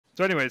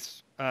So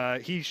anyways,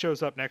 he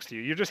shows up next to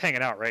you. You're just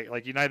hanging out, right?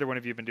 Like, neither one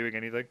of you have been doing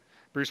anything.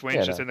 Bruce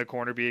Wayne's just in the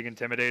corner being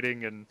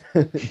intimidating, and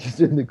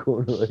just in the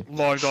corner. Like...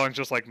 Long Dong's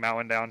just like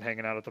mowing down,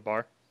 hanging out at the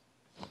bar.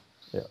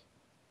 Yeah,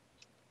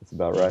 that's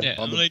about right. Yeah,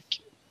 I'm like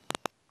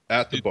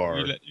at the bar,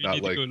 we not need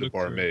to like go the look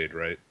barmaid,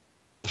 right?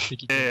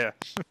 Yeah.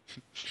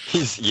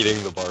 He's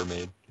eating the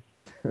barmaid.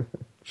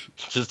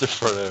 Just in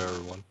front of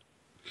everyone.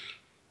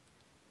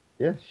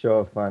 Yeah,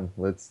 sure, fine.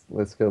 Let's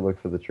go look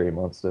for the tree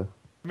monster.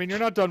 I mean, you're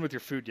not done with your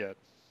food yet.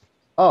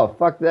 Oh,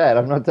 fuck that.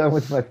 I'm not done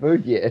with my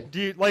food yet.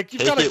 Do you like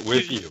Take it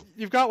with you.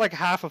 You've got like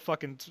half a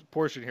fucking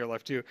portion here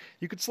left too.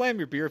 You could slam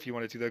your beer if you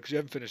wanted to though, because you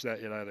haven't finished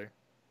that yet either.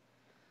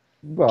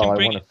 Well, I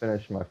want to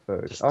finish my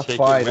food. Just Oh, take it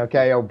fine. with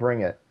Okay, I'll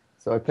bring it.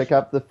 So I pick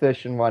up the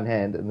fish in one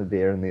hand and the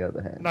beer in the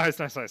other hand. Nice.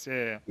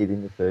 Yeah.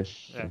 Eating the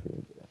fish. Yeah.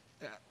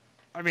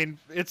 I mean,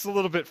 it's a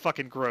little bit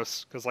fucking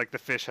gross because like the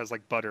fish has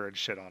like butter and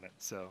shit on it,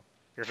 so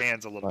your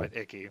hand's a little bit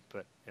icky.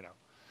 But you know,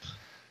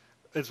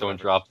 it's Don't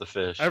whatever. drop the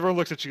fish. Everyone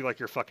looks at you like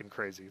you're fucking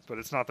crazy, but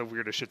it's not the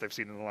weirdest shit they've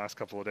seen in the last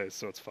couple of days,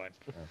 so it's fine.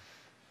 Yeah.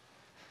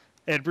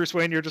 And Bruce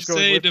Wayne, you're just going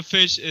say with... the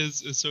fish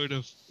is a sort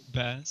of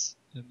bass,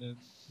 and then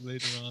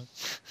later on,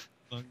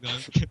 Long Dong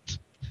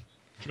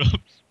drops.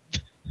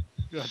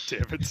 God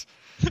damn it.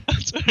 I'm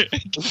sorry,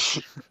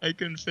 I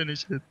couldn't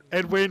finish it.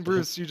 And Wayne,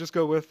 Bruce, you just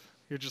go with...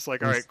 You're just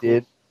like, alright,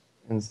 cool.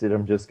 Instead,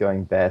 I'm just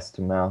going bass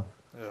to mouth.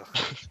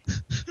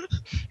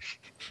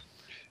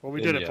 Well, we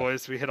did it,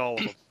 boys. We hit all of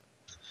them.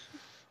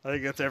 I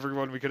think that's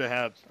everyone we could have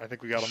had. I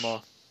think we got them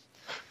all.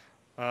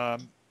 Yeah,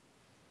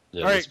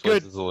 all right, this place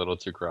good. is a little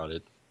too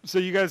crowded. So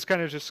you guys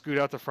kind of just scoot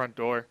out the front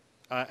door.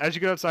 As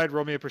you get outside,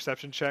 roll me a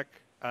perception check.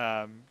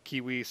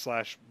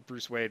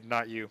 Kiwi/Bruce Wade,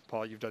 not you,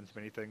 Paul. You've done too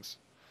many things.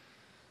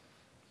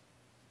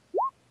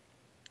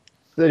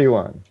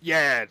 31.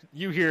 Yeah,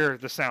 you hear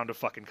the sound of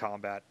fucking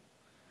combat.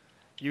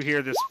 You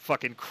hear this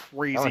fucking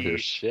crazy,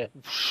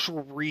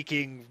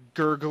 shrieking,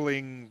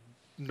 gurgling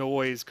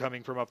noise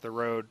coming from up the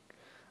road.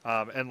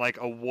 And like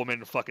a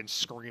woman fucking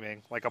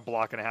screaming, like a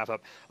block and a half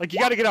up. Like, you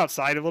got to get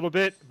outside a little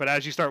bit, but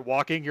as you start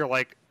walking, you're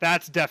like,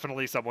 that's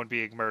definitely someone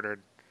being murdered.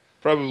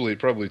 Probably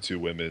two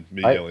women,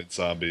 me yelling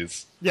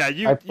zombies. Yeah,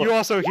 you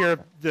also hear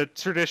the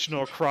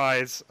traditional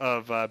cries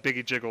of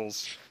Biggie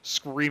Jiggles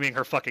screaming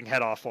her fucking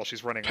head off while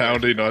she's running.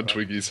 Pounding on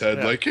Twiggy's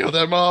head, like, kill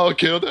them all,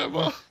 kill them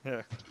all.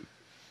 Yeah.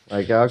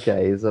 Like,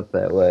 okay, he's up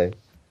that way.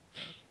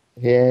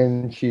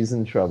 And she's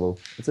in trouble.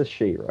 It's a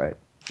she, right?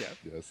 Yeah.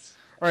 Yes.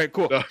 All right,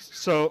 cool. No.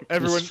 So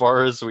everyone, as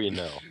far as we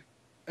know,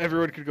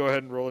 everyone could go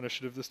ahead and roll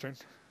initiative this turn.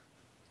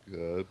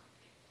 Good.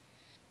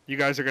 You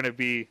guys are going to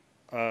be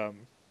oh,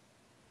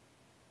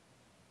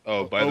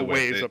 by the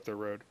way, ways up the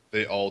road.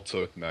 They all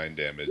took 9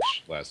 damage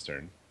last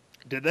turn.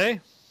 Did they?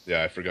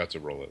 Yeah, I forgot to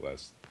roll it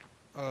last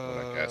when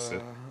I cast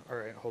it. All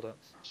right, hold up.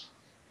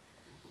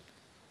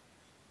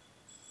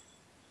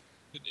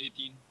 Good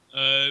 18.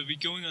 We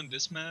going on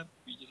this map?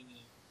 We getting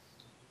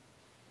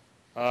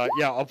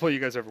Yeah, I'll pull you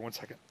guys over 1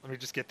 second. Let me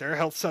just get their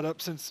health set up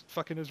since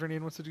fucking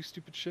Isranian wants to do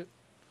stupid shit.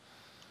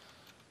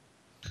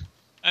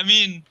 I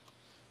mean,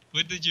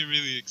 what did you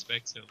really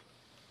expect, so?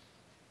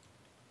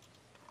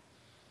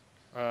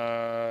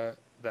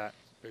 That,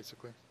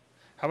 basically.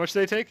 How much do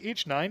they take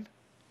each? 9?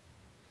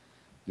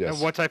 Yes.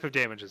 And what type of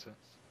damage is it?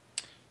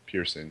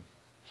 Piercing.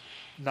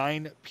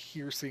 9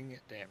 piercing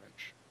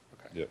damage.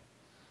 Okay. Yep.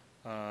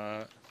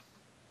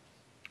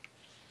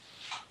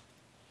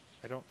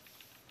 I don't...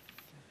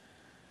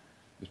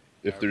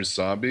 If there's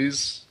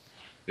zombies,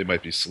 it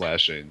might be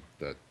slashing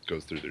that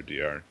goes through their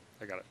DR.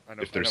 I got it. I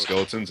know, if they're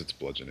skeletons, it's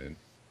bludgeoning.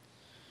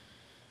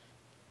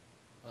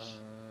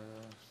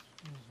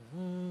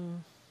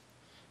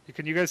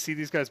 Can you guys see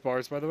these guys'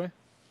 bars, by the way?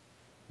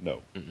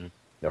 No. Nope.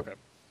 Okay.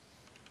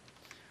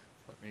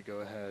 Let me go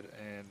ahead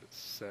and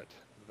set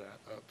that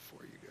up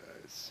for you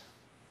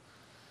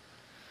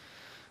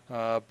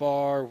guys.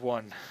 Bar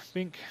 1.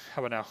 Bink.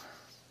 How about now?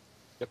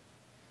 Yep.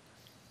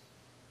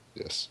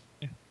 Yes.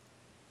 Yeah.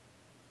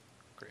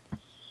 Great.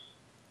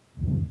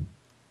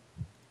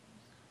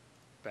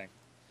 Bang.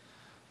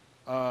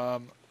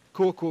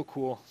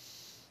 Cool.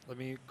 Let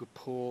me go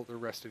pull the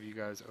rest of you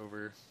guys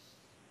over.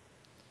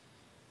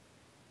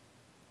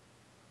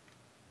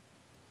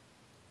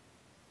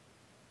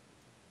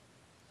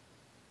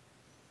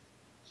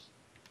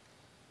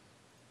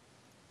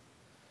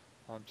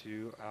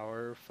 Onto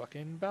our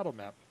fucking battle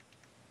map.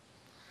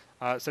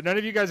 So none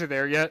of you guys are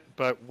there yet,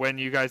 but when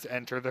you guys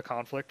enter the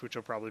conflict, which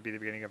will probably be the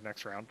beginning of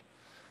next round,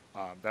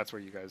 that's where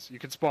you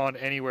can spawn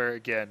anywhere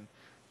again,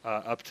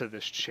 up to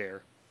this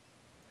chair,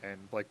 and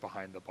like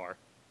behind the bar.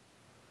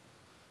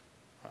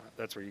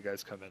 That's where you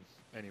guys come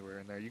in, anywhere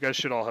in there. You guys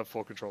should all have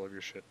full control of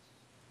your shit.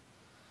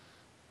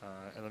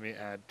 And let me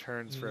add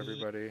turns for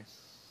everybody.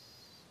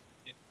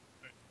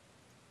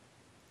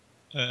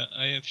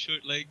 I have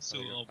short legs, so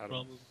I'll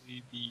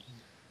probably be in.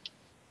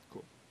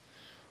 Cool.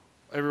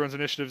 Everyone's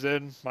initiative's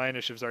in. My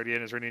initiative's already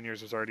in. Isranian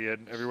yours is already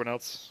in. Everyone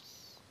else,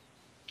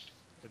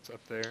 it's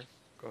up there.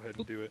 Go ahead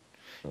and do it.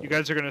 You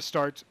guys are going to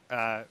start,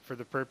 for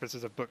the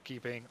purposes of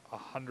bookkeeping,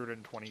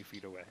 120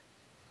 feet away.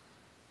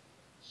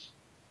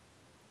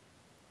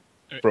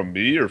 From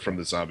me or from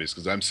the zombies?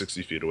 Because I'm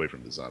 60 feet away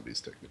from the zombies,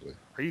 technically.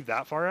 Are you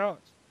that far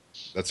out?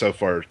 That's how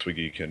far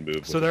Twiggy can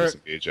move So with a they're-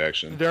 disengage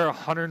action. They're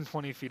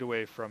 120 feet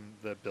away from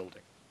the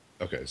building.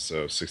 Okay,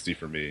 so 60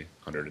 for me,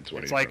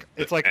 120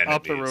 It's like from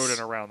up the road enemies.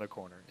 and around the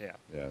corner. Yeah.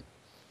 Yeah.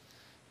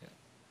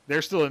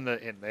 They're still in the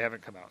inn. They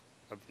haven't come out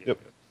of the inn Yep.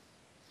 yet.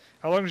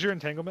 How long does your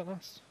entanglement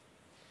last?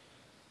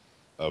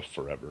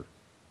 Forever.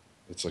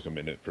 It's like a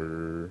minute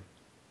per...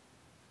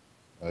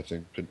 I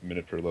think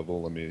minute per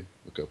level. Let me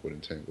look up what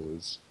entangle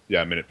is.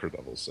 Yeah, a minute per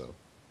level, so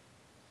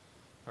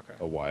Okay.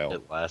 a while.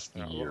 It lasts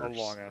Yeah, years. a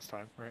long ass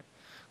time. Right.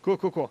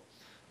 Cool.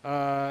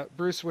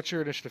 Bruce, what's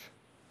your initiative?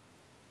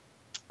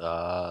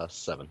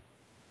 7.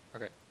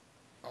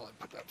 I'll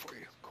input that for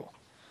you. Cool.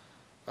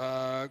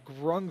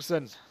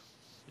 Grungson,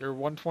 you're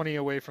 120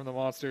 away from the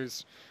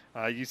monsters.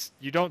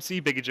 You don't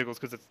see Biggie Jiggles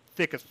because it's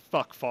thick as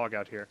fuck fog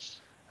out here.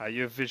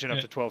 You have vision up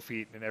Yeah. to 12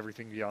 feet, and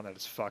everything beyond that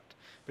is fucked.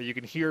 But you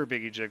can hear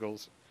Biggie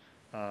Jiggles,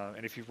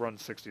 and if you run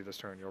 60 this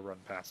turn, you'll run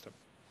past him.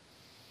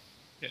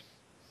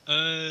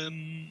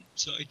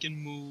 So I can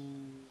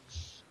move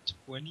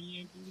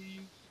 20, I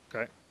believe.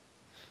 Okay.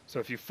 So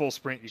if you full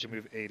sprint, you can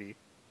move 80.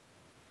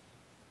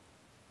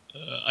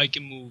 I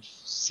can move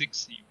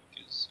 60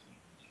 because I'm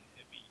in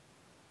heavy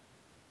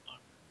armor.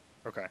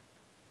 Okay.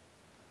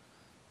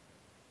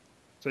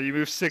 So you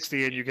move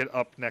 60, and you get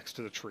up next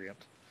to the Treant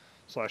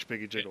 /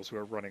 Biggie Jiggles, who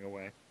are running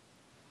away.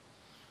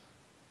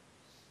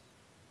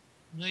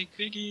 Like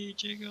Biggie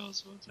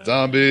Jiggles, what's up?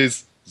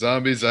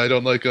 Zombies, I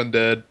don't like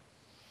undead.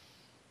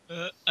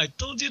 I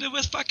told you there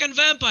was fucking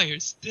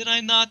vampires. Did I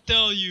not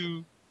tell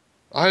you?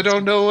 I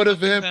don't know what a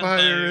Fucking vampire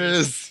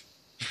vampires. is.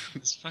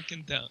 It's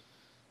fucking dumb.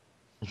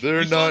 They're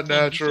We not fought one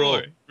natural.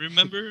 before.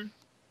 Remember?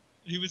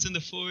 He was in the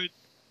fort.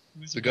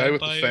 He was The a guy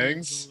with the vampire, he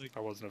was fangs? all, like, I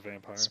wasn't a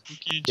vampire.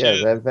 spooky and Yeah,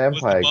 shit. that Was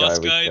vampire the boss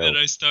guy we guy killed. that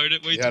I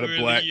started way He too had a early.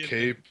 black and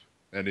cape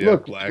and he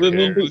Look, had black remember-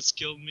 hair. almost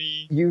killed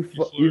me. You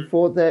before.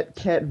 fought that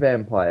cat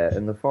vampire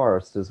in the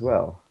forest as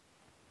well.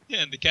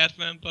 Yeah, and the cat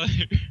vampire.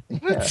 Yeah.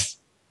 What?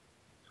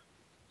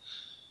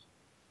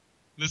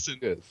 Listen,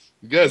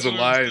 You guys are before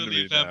lying still to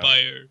the me now.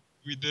 vampire,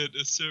 we did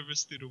a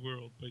service to the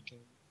world by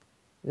killing.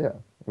 Yeah,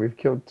 we've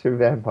killed 2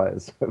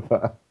 vampires so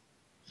far.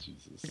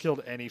 Jesus. You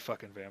killed any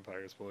fucking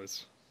vampires,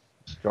 boys.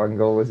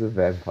 Drungol was a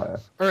vampire.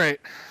 All right.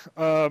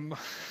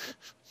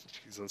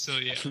 Jesus. So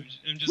yeah,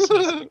 I'm just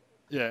like,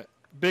 Yeah,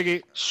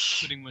 Biggie,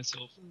 putting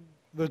myself.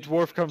 the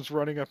dwarf comes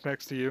running up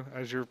next to you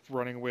as you're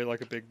running away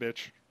like a big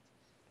bitch.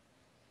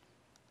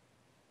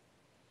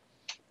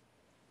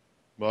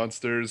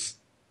 Monsters.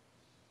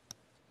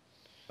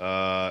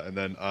 And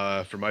then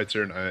for my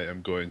turn, I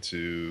am going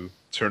to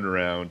turn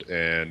around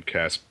and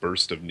cast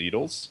Burst of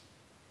Needles.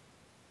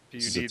 Do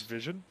you Is need it-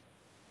 vision?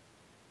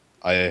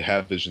 I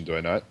have vision, do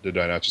I not? Did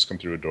I not just come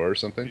through a door or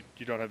something?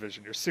 You don't have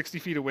vision. You're 60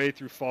 feet away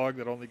through fog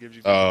that only gives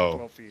you vision to Oh,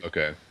 12 feet.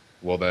 okay.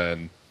 Well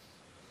then,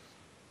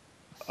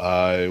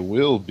 I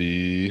will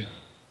be...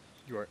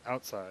 You are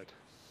outside.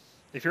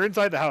 If you're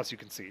inside the house, you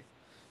can see.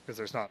 Because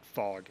there's not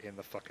fog in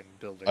the fucking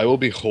building. I will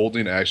be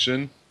holding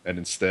action, and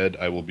instead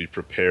I will be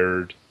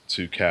prepared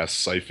to cast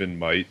Siphon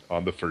Might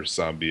on the first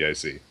zombie I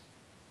see.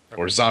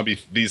 Or zombie,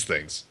 these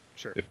things.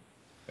 Sure.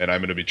 And I'm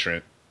going to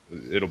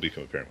be... It'll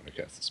become apparent when I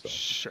cast the spell.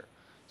 Sure.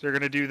 So you're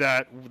going to do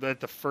that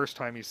the first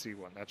time you see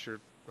one. That's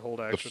your hold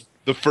action?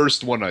 The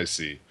first one I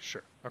see.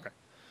 Sure. Okay.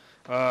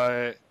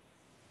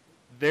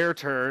 Their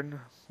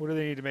turn. What do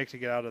they need to make to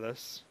get out of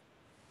this?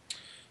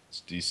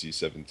 It's DC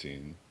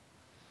 17.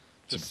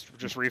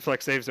 Just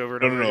reflex saves over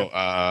and No, over no, no.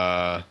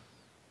 again?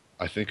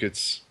 I think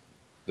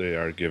they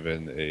are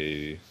given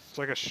a... It's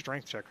like a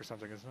strength check or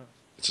something, isn't it?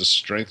 It's a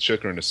strength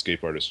check or an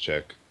escape artist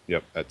check.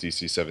 Yep, at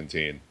DC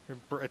 17.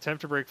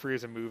 Attempt to break free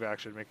is a move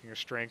action, making a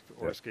strength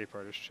or Yep. escape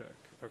artist check.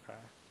 Okay.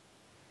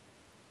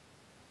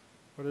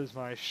 What is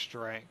my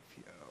strength,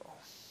 yo?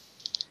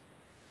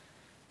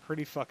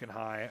 Pretty fucking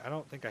high. I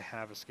don't think I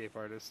have escape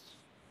artist.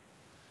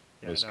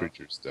 Yeah, Most no,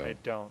 creatures don't. I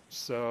don't.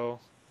 So,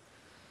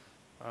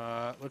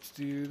 let's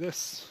do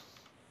this.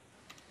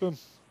 Boom.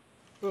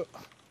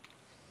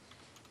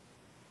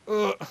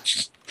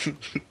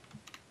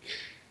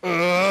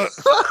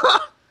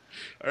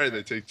 Alright,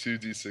 they take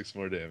 2d6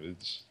 more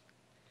damage.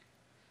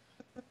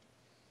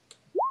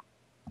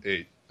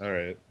 8.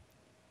 Alright.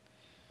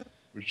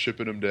 We're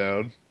chipping them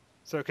down.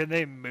 So can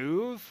they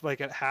move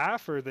like at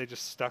half, or are they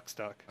just stuck?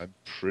 I'm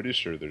pretty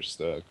sure they're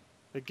stuck.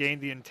 They gain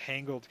the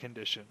entangled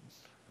condition.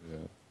 Yeah.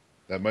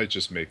 That might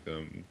just make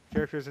them...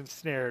 Character is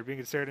ensnared. Being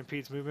ensnared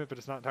impedes movement, but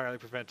does not entirely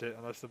prevent it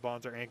unless the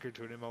bonds are anchored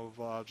to an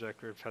immovable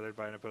object or tethered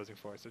by an opposing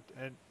force.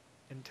 An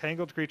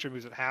entangled creature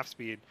moves at half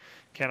speed,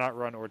 cannot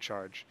run or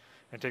charge,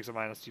 and takes a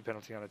 -2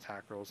 penalty on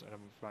attack rolls and a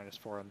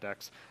 -4 on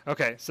dex.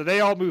 Okay, so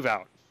they all move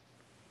out.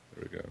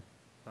 There we go.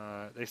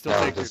 They still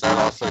Now, take does your that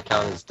also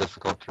count as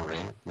difficult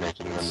terrain,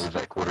 making them move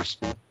at quarter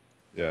speed?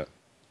 Yeah.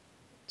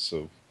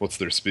 So, what's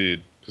their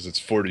speed? Because it's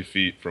 40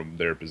 feet from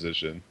their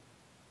position.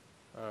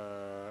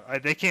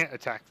 They can't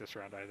attack this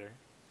round either.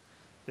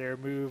 Their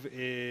move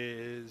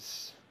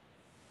is...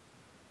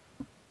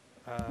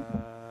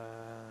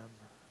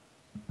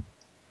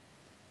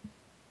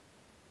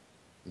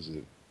 Is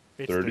it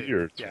It's 30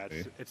 or 20? Yeah,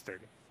 it's 30.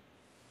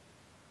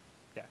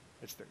 Yeah,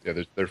 it's 30.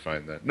 Yeah, they're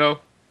fine then. No,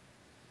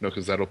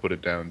 because that'll put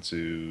it down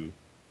to.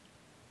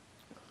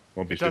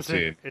 Won't be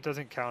 15. It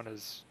doesn't count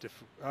as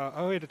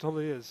oh wait, it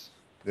totally is.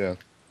 Yeah.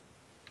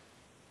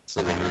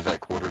 So they move at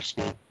quarter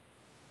speed.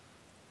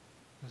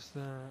 What's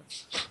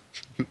that?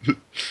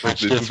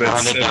 Which They gets move at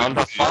rounded down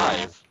to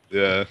 17. 5.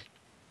 Yeah.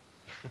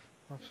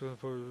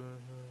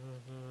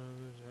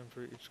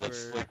 For each That's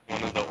square. like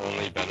one of the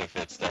only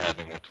benefits to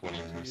having a 20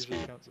 It move usually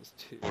speed. counts as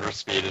 2. Quarter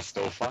speed is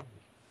still 5.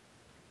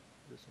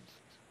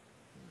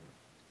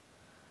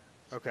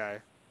 Okay.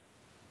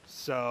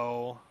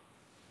 So.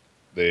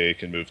 They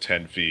can move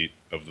 10 feet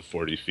of the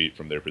 40 feet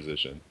from their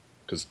position.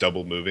 Because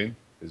double moving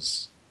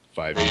is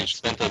 5 They each.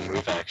 spent a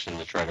move action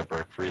to try to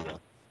break free though.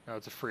 No,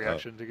 it's a free Oh.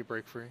 action to get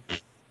break free.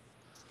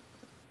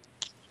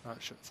 Oh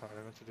shit, that's not what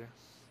I meant to do.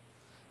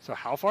 So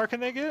how far can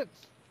they get?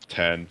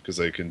 10, because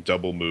they can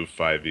double move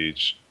 5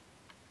 each.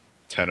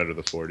 10 out of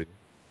the 40.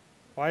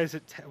 Why is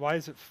it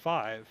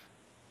 5?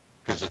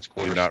 Because it's Do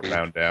quarter you not speed.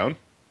 round down?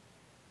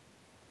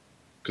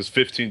 Because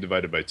 15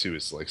 divided by 2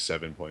 is like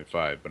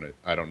 7.5, but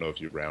I don't know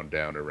if you round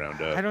down or round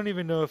up. I don't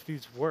even know if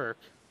these work.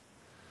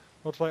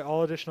 Multiply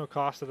all additional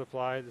costs that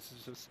apply. This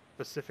is a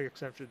specific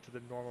exception to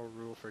the normal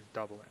rule for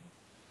doubling.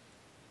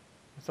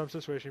 In some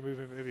situations,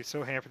 movement may be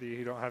so hampered that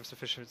you don't have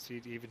sufficient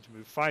speed even to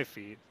move 5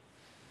 feet.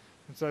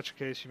 In such a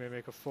case, you may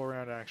make a full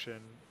round action.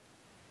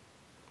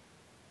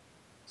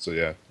 So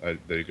yeah,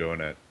 they're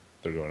going at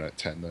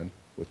 10 then,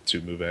 with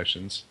 2 move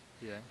actions.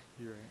 Yeah,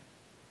 you're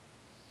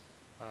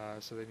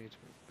right. So they need to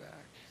move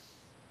back.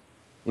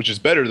 Which is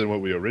better than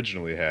what we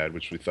originally had,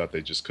 which we thought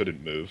they just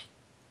couldn't move.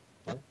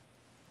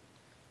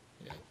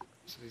 Yeah.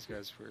 So these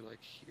guys were like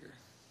here.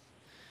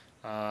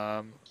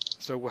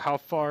 So how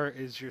far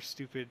is your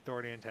stupid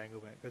thorny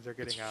entanglement? Because they're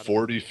getting It's out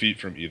 40 feet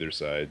from either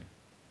side.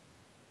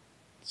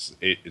 It's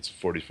a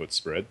 40-foot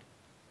spread.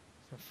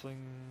 of it. Fling.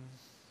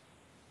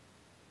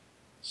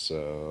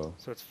 So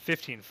So it's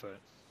 15 foot.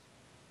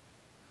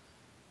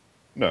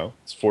 no,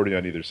 it's 40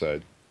 on either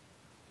side.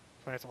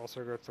 Plants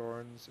also grow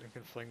thorns and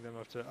can fling them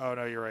up to. Oh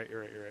no, you're right.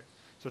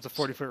 So it's a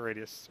 40-foot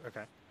radius.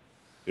 Okay.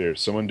 Here,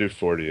 someone do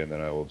 40, and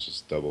then I will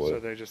just double So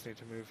it. they just need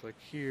to move like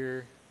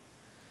here,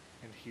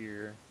 and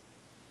here.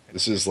 And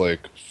This is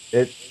like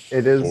It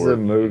is 40 a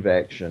move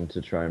action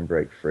to try and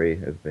break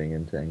free of being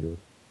entangled.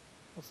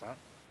 What's that?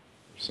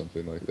 or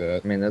something like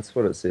that. I mean, that's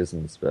what it says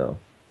in the spell.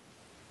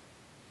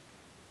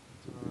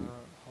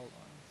 Hold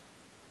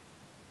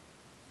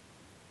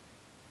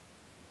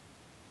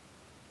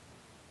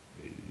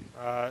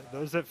on.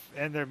 Those that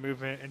end their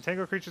movement,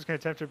 entangled creatures can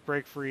attempt to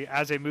break free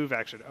as a move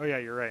action. Oh yeah,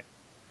 you're right.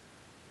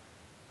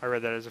 I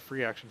read that as a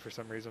free action for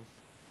some reason.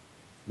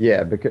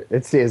 Yeah, because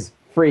it says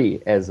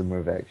free as a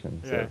move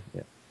action. So, Yeah.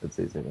 yeah, it's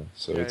easy to.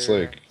 So Yeah, it's you're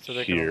like right. So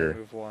they can only here.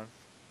 move one.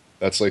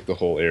 That's like the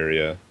whole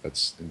area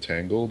that's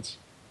entangled.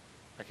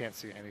 I can't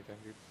see anything,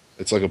 dude.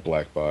 It's like a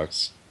black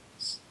box.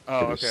 It's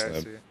Oh, pretty okay, I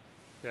slim. see it.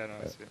 Yeah, no,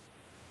 I see it.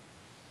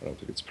 I don't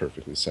think it's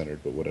perfectly centered,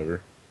 but whatever.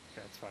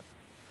 Okay, it's fine.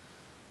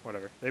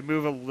 Whatever. They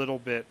move a little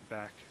bit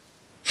back.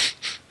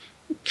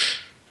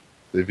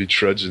 They'd be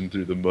trudging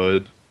through the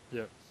mud.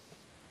 Yep.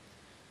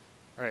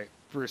 Alright,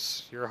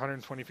 Bruce, you're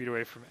 120 feet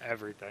away from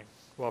everything.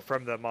 Well,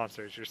 from the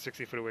monsters. You're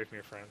 60 feet away from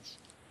your friends.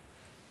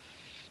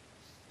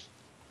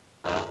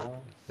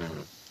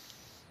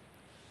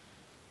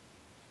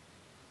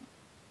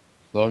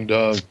 Long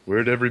Dong,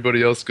 where'd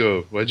everybody else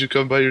go? Why'd you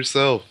come by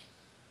yourself?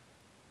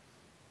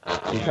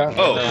 You can't,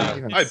 Oh, you can't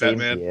even hi, see him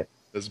Batman. yet.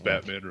 As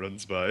Batman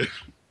runs by. You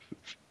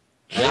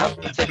have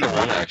to take a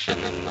run action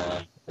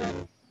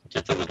and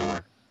get to the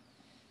door.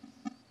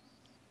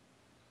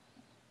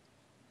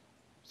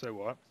 Say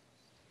what?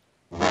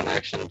 Run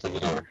action to the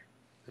door.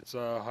 It's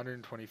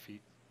 120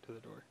 feet to the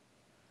door.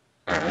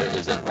 Alright,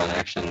 is it run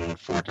action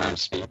 4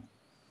 times speed?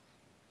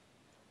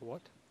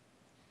 What?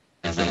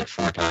 Isn't it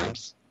 4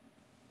 times?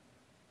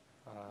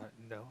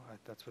 No,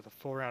 that's with a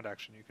full round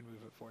action. You can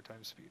move at 4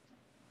 times speed.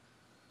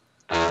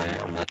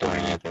 I'm not doing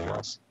anything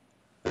else.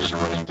 I'm just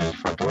running to the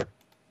front door.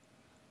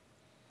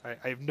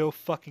 I have no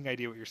fucking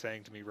idea what you're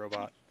saying to me,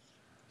 robot.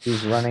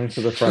 He's running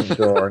to the front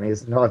door and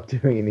he's not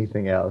doing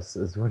anything else,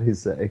 is what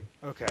he's saying.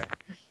 Okay.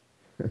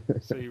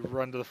 So you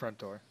run to the front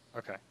door.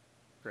 Okay.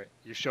 Great.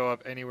 You show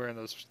up anywhere in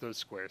those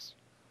squares.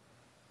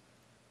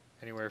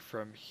 Anywhere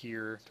from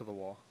here to the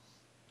wall.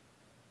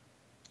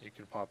 You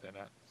can pop in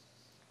at.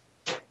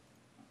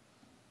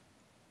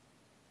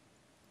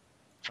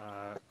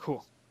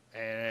 Cool.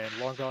 And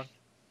long gone.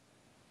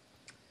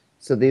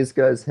 So these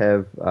guys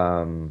have,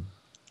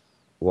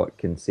 what,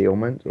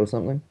 concealment or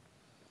something?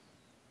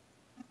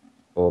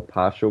 Or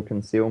partial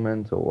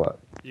concealment or what?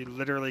 You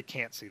literally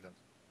can't see them.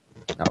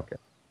 Okay.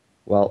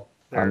 Well,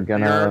 I'm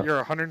gonna... You're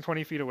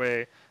 120 feet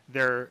away.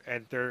 They're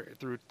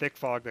through thick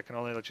fog that can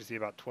only let you see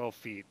about 12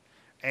 feet,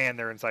 and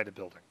they're inside a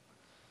building.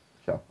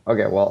 Sure.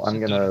 Okay, well, I'm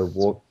gonna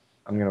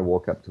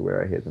walk up to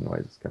where I hear the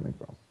noise is coming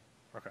from.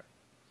 Okay.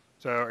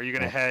 So are you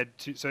gonna head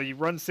to? So you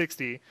run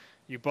 60.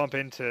 You bump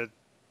into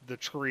the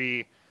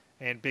tree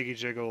and Biggie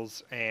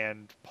Jiggles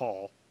and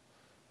Paul.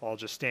 while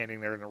just standing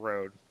there in the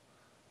road.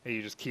 And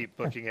you just keep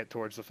booking it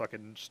towards the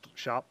fucking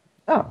shop.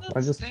 Oh, I'm I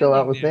not just chill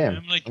out with standing there,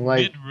 them. I'm like I'm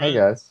like, mid-run. hey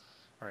guys,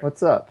 Alright.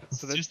 what's up?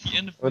 It's So that- just the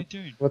end of my What,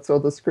 turn. what's all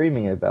the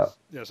screaming about?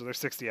 Yeah, so they're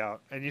 60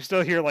 out. And you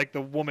still hear, like,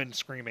 the woman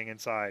screaming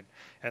inside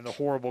and the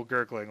horrible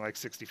gurgling, like,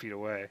 60 feet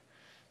away.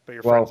 But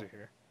your Well- friends are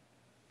here.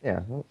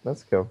 Yeah, well,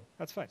 that's cool.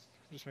 That's fine.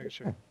 Just making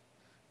sure.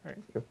 Yeah.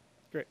 Alright, Cool.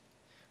 great.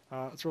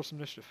 Let's roll some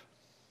initiative.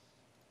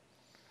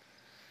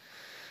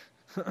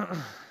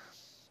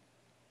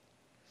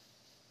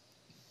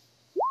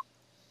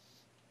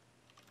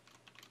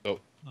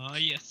 Ah,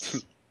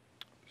 yes.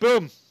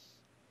 Boom!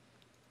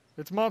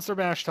 It's Monster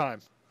Mash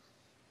time.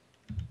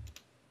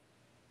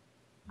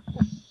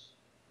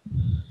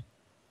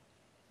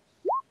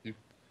 You-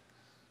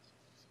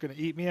 Gonna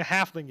eat me a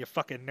halfling, you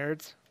fucking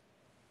nerds.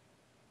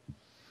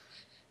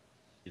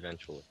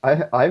 Eventually.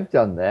 I've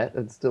done that.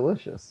 It's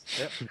delicious.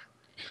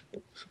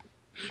 Yep.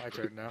 My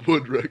turn now.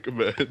 Would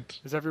recommend.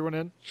 Is everyone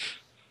in?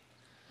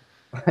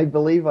 I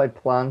believe I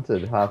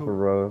planted half Cool. a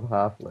row of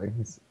halflings.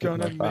 with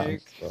Gonna my farm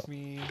make spell.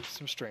 me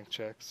some strength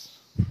checks.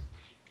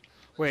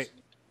 Wait.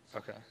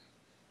 Okay.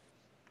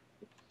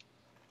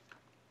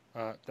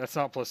 That's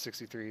not plus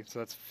 63, so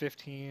that's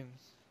 15.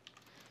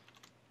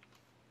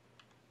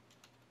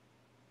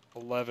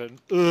 11.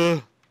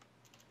 Ugh.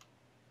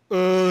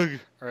 Ugh.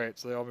 Alright,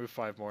 so they all move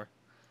 5 more.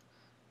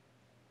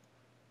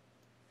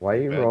 Why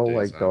you Bad roll day,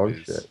 like dog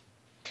zombies. shit?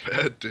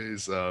 Bad day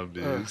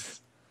zombies.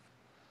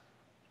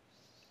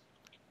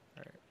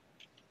 Alright.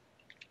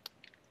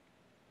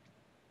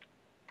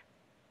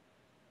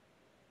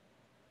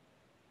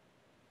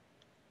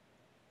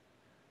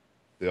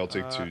 They all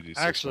take 2d6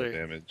 actually,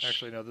 damage.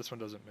 Actually, no, this one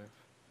doesn't move.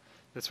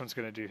 This one's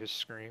gonna do his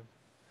scream.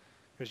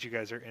 Because you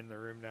guys are in the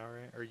room now,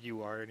 right? Or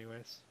you are,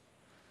 anyways.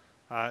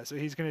 So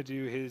he's gonna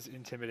do his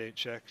intimidate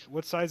check.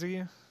 What size are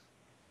you?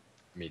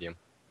 Medium.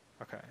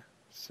 Okay,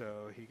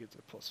 so he gets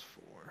a +4.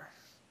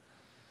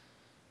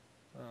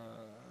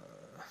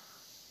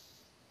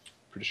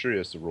 Pretty sure he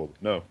has to roll.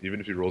 No, even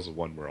if he rolls a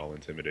 1, we're all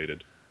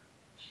intimidated.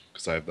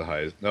 Because I have the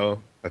highest.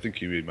 No, I think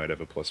Kiwi might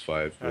have a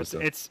 +5.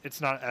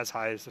 It's not as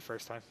high as the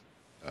first time.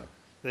 Oh.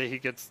 They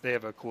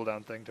have a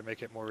cooldown thing to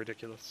make it more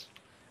ridiculous.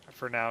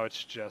 For now,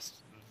 it's just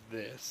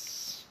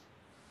this.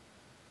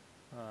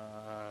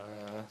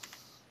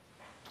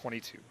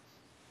 22.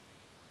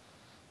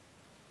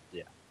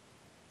 Yeah.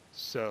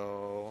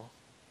 So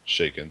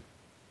Shaken.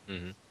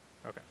 Mm-hmm.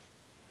 okay.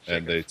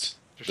 And Shaken. they Just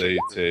they shaken.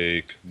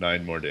 take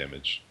 9 more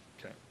damage.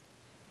 Okay.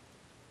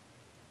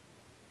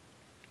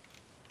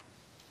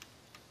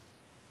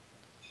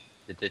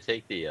 Did they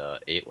take the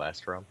 8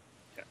 last round?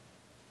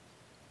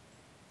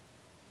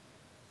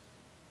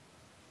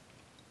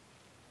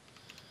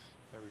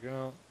 There we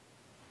go.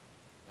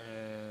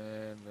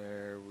 And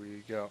there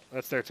we go.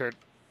 That's their turn.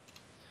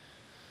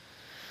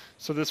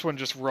 So this one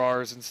just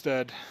roars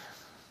instead.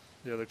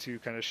 The other two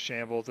kind of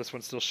shamble. This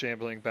one's still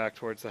shambling back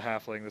towards the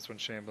halfling. This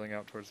one's shambling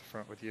out towards the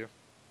front with you.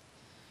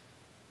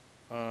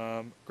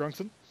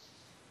 Grunkson,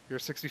 you're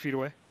 60 feet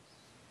away.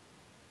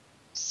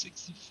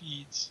 60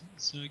 feet,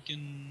 so I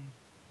can.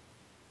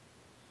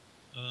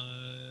 Do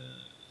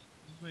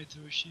I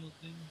throw a shield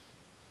thing?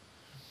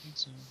 I think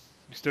so.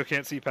 You still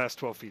can't see past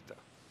 12 feet, though.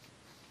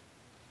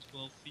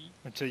 12 feet.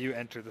 Until you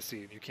enter the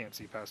scene, you can't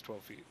see past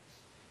 12 feet.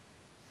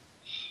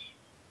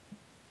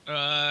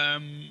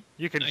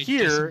 You can I guess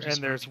hear, I'm just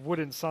and there's marking.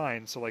 wooden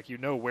signs, so like you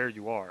know where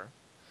you are,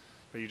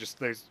 but you just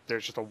there's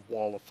just a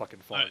wall of fucking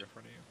fog Alright. in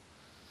front of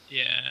you.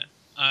 Yeah,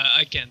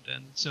 I can't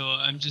then. So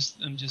I'm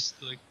just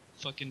like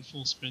fucking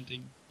full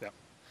sprinting. All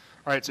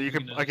right, so you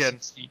can moving at again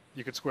 60.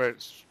 you can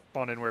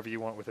spawn in wherever you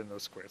want within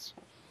those squares.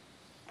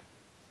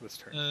 This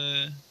turn,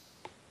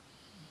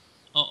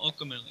 I'll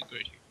come in like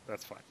right here.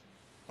 that's fine.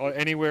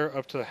 Anywhere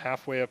up to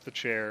halfway up the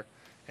chair,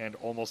 and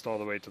almost all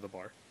the way to the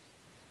bar,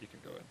 you can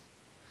go in.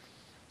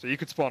 So you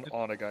could spawn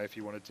on a guy if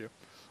you wanted to.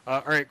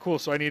 All right, cool.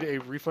 So I need a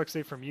reflex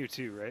save from you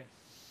too, right?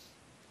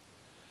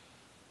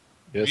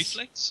 Yes.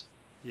 Reflex?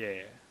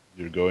 Yeah.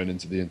 You're going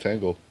into the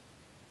entangle.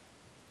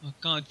 Oh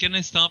god, can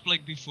I stop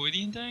like before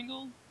the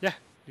entangle? You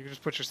can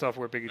just put yourself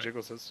where Biggie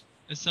Jiggles is.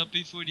 I stop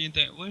before the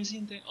entangle. Where is the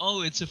entangle?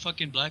 Oh, it's a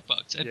fucking black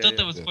box. I Yeah, thought yeah.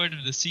 that was Yeah. part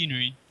of the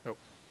scenery. Nope.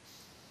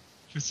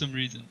 For some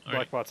reason. Black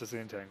Alright. bots is the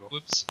entangle.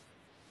 Whoops.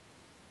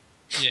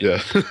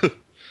 Yeah. Yeah.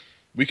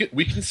 we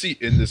can see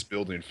in this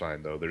building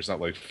fine though. There's not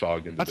like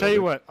fog in the I'll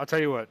tell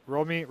you what.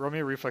 Roll me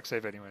a reflex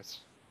save anyways.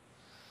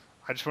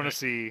 I just want to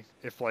see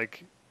if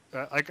like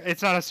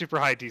it's not a super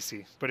high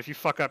DC, but if you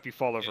fuck up, you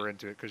fall over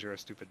into it because you're a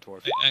stupid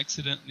dwarf. I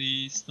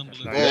accidentally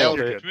stumbled No, into Nailed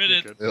you're it. good. Crit You're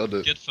it. good. Nailed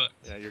it. Get fucked.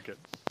 Yeah, you're good.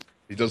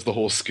 He does the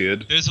whole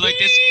skid. There's like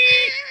this.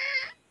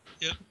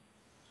 Yep.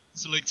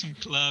 There's like some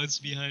clouds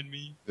behind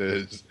me.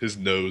 His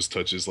nose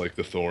touches like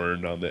the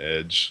thorn on the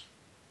edge.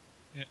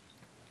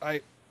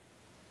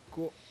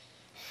 Cool.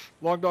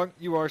 Long Dog,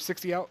 you are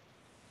 60 out.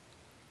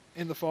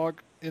 In the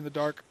fog, in the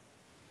dark.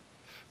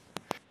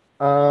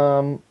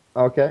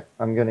 Okay,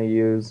 I'm gonna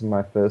use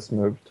my first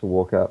move to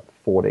walk up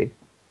 40.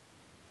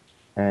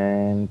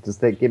 And does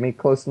that get me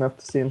close enough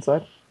to see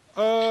inside?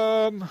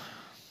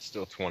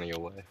 Still 20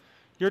 away.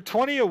 You're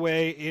 20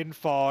 away in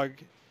fog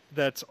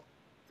that's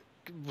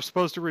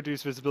supposed to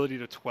reduce visibility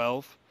to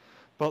 12,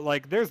 but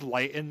like there's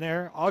light in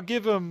there. I'll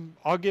give him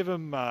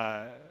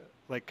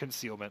like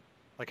concealment,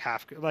 like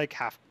half.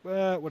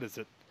 What is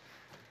it?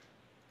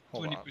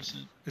 Hold on.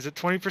 20%. Is it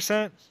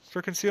 20%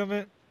 for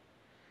concealment?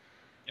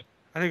 Yep.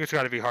 I think it's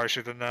got to be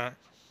harsher than that.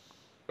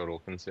 Total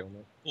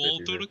concealment. Well,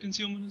 50, total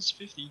concealment is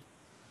 50.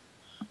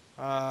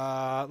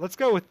 Let's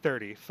go with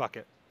 30. Fuck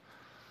it.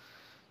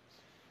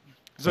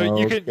 So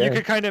you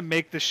can kind of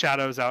make the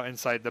shadows out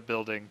inside the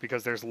building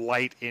because there's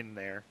light in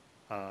there,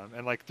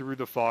 and like through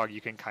the fog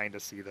you can kind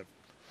of see them.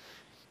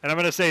 And I'm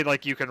gonna say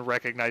like you can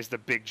recognize the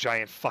big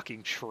giant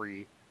fucking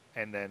tree,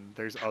 and then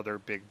there's other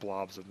big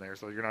blobs in there.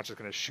 So you're not just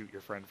gonna shoot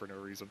your friend for no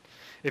reason.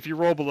 If you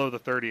roll below the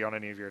 30 on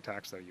any of your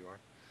attacks, though, you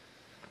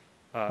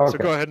are. So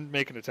go ahead and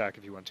make an attack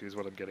if you want to. Is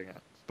what I'm getting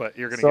at. But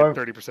you're gonna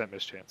get 30%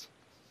 mischance.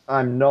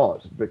 I'm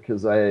not,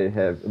 because I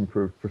have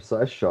improved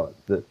precise shot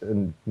that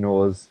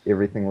ignores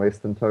everything less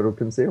than total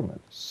concealment.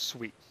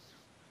 Sweet.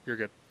 You're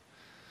good.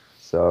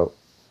 So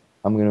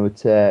I'm going to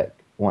attack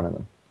one of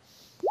them.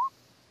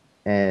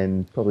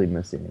 And probably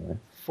miss anyway.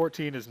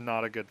 14 is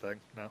not a good thing,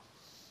 no.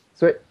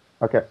 Sweet.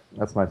 Okay,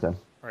 that's my turn.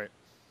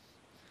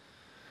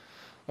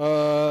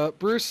 Alright.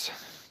 Bruce,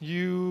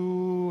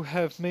 you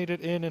have made it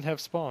in and have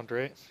spawned,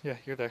 right? Yeah,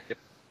 you're there. Yep.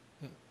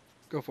 Yeah.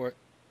 Go for it.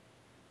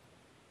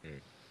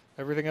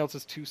 Everything else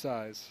is 2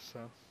 size, so.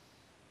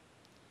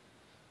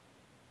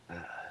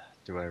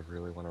 Do I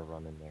really want to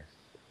run in there?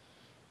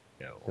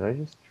 No. Did I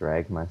just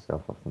drag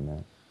myself off the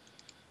map?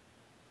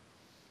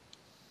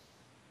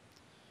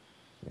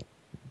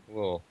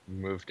 We'll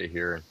move to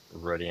here,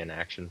 ready in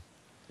action,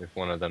 if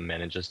one of them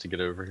manages to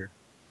get over here.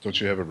 Don't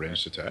you have a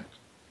ranged attack?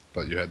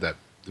 Thought you had the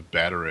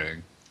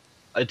batarang.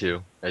 I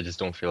do. I just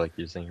don't feel like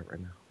using it right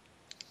now.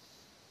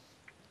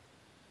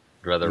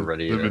 I'd rather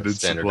ready Limited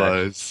standard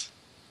action. supplies.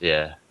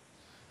 Yeah.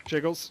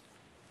 Jiggles.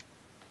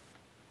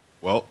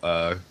 Well,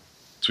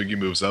 Twiggy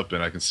moves up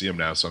and I can see him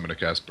now, so I'm going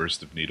to cast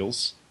Burst of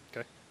Needles.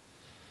 Okay.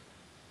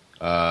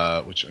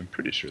 Which I'm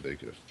pretty sure they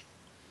could have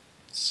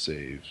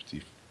saved.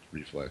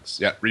 Reflex.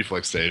 Yeah,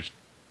 reflex saved.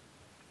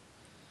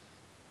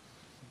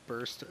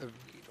 Burst of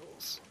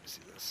needles. Let me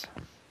see this.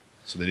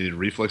 So they need a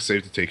reflex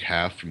save to take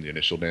half from the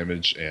initial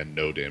damage and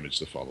no damage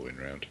the following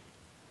round.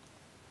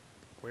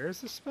 Where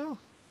is this spell?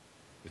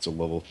 It's a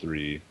level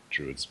 3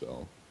 druid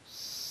spell.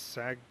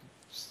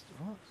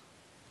 What?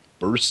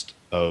 Burst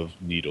of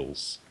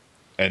Needles.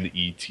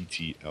 Nettles.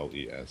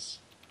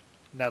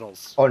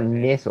 Nettles. Oh,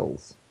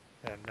 nettles.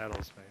 Yeah,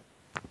 nettles, mate.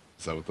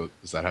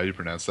 Is that how you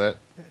pronounce that?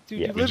 Yeah, dude,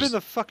 Yeah. you We live in just-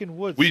 the fucking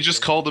woods. We just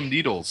okay? called them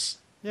needles.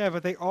 Yeah,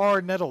 but they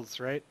are nettles,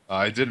 right?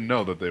 I didn't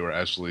know that they were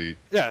actually.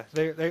 Yeah,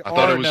 they I are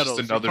thought it was just nettles.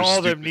 another You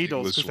call them stupid needles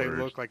English because they word.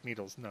 look like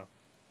needles. No.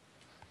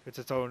 It's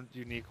its own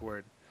unique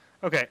word.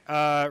 Okay,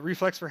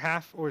 reflex for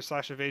half or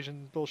slash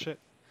evasion bullshit.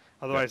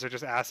 Otherwise, they're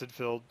just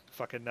acid-filled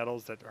fucking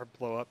nettles that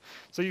blow up.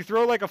 So you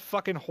throw like a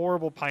fucking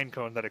horrible pine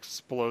cone that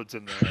explodes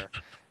in there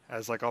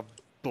as like a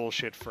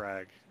bullshit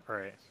frag. All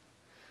right.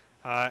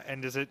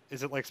 And is it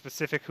like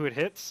specific who it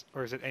hits,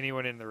 or is it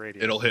anyone in the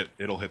radius? It'll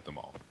hit them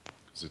all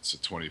because it's a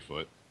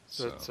 20-foot.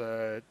 So it's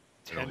a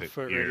it'll hit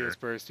 10-foot here. radius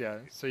burst. Yeah.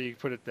 So you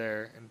put it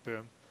there, and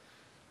boom.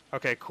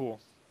 Okay, cool.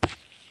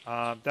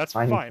 That's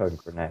Pine fine. cone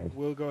grenade.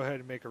 We'll go ahead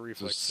and make a So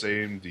reflex.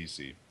 same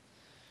DC.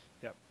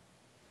 Yep.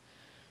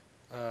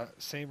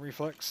 Same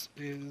reflex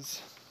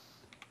is.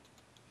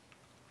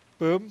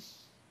 Boom.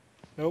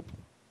 Nope.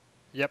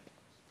 Yep.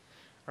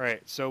 All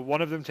right. So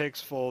one of them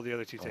takes full, the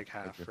other two take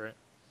half, okay. right?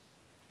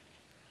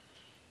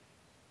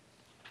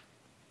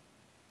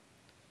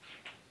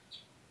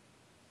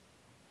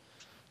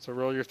 So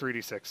roll your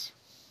 3d6.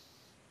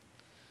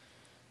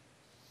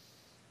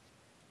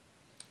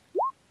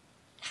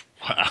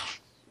 Wow.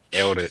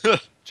 Nailed it.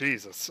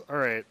 Jesus. All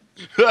right.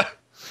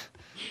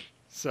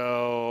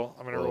 So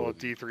I'm gonna roll a Whoa.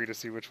 d3 to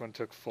see which one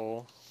took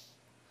full.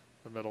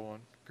 The middle one.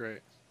 Great.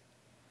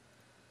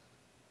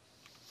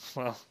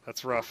 Well,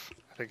 that's rough.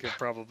 I think it'll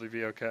probably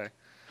be okay.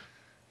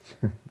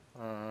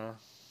 There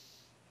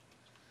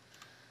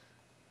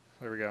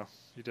we go.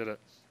 You did it.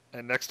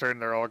 And next turn,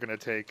 they're all gonna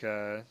take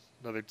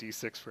another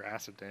d6 for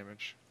acid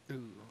damage.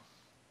 Ooh.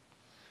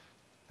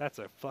 That's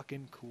a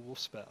fucking cool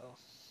spell.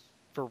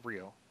 For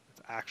real.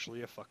 It's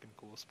actually a fucking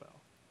cool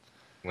spell.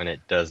 When it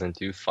doesn't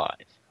do 5.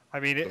 I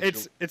mean,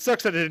 Don't it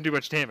sucks that it didn't do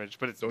much damage,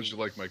 but it's Don't you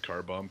like my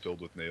car bomb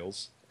filled with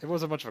nails? it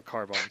wasn't much of a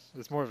car bomb.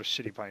 It's more of a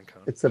shitty pine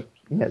cone. It's a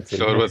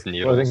Filled with exploding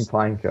needles.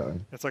 pine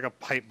cone. It's like a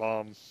pipe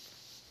bomb.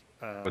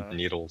 With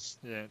needles.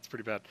 Yeah, it's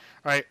pretty bad.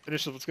 All right,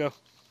 initiative, let's go.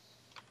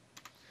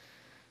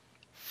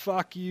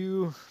 Fuck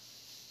you.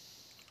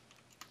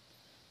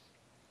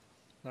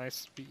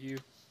 Nice, beat you.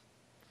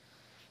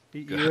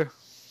 Beat you.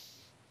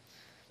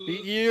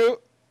 Beat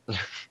you.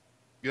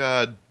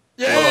 God.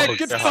 Yeah, Oh,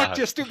 get God. fucked,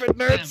 you stupid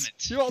Damn nerds.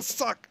 it. You all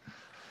suck.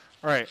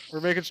 All right,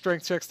 we're making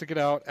strength checks to get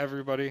out,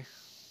 everybody.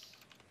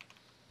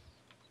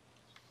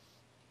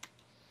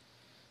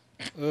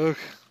 Ugh.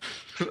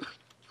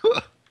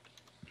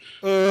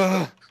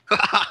 Ugh.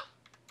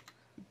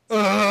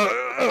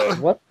 Ugh.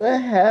 What the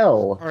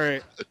hell? All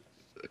right.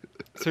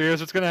 here's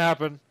what's gonna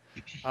happen.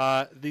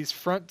 These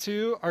front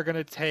two are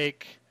gonna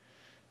take.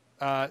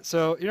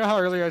 So you know how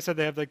earlier I said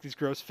they have like these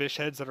gross fish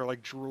heads that are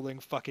like drooling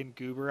fucking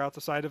goober out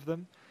the side of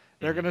them?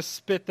 They're gonna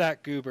spit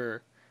that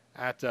goober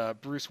at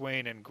Bruce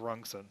Wayne and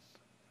Grungson.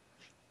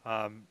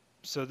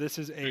 So this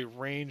is a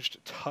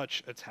ranged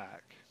touch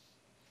attack.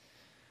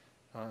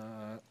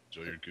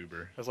 Enjoy your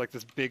goober. As like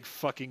this big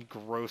fucking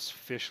gross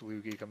fish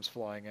loogie comes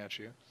flying at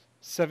you.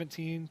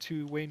 17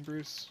 to Wayne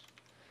Bruce.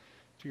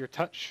 To your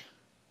touch.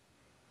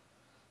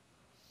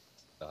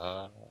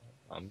 I'm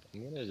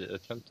gonna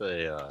attempt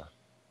a And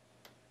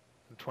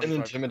an 25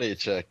 intimidate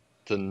check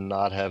to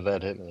not have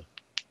that hit me.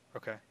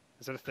 Okay.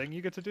 Is that a thing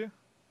you get to do?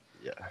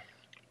 Yeah.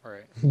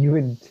 Alright. You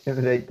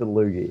intimidate the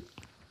loogie.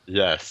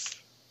 Yes.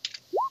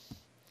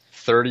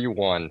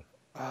 31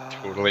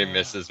 totally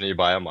misses me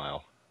by a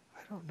mile. I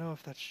don't know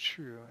if that's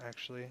true,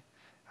 actually.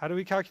 How do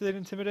we calculate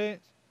intimidate?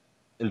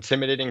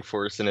 Intimidating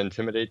force and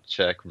intimidate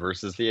check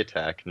versus the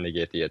attack,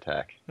 negate the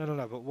attack. No,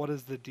 but what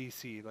is the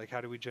DC? Like,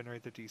 how do we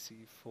generate the DC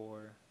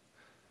for...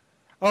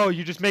 Oh,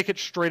 you just make it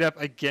straight up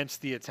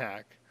against the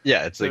attack.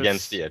 Yeah, it's So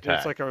against the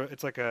attack.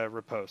 It's like a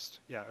riposte.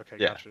 Yeah, okay,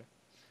 Yeah.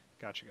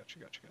 Gotcha.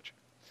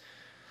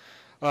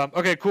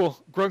 Okay, cool.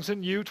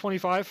 Grungson, you,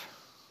 25.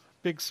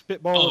 Big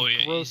spitball of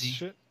gross easy.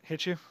 shit.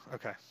 Hit you?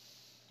 Okay.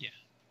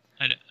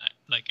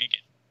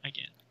 I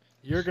can.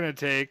 You're going to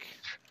take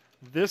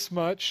this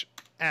much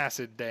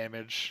acid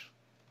damage.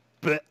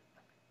 But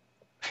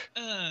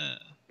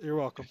you're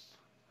welcome.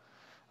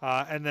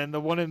 And then the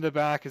one in the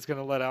back is going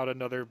to let out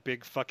another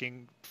big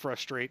fucking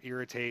frustrate,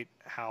 irritate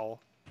howl.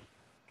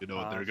 You know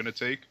what they're gonna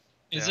take?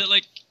 Is Yeah. it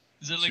like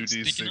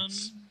sticking on?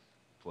 2d6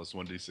 plus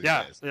 1d6.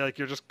 Yeah, Yes. like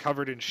you're just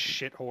covered in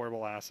shit,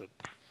 horrible acid.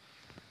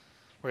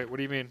 Wait, what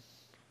do you mean?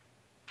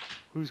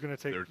 Who's going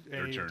to take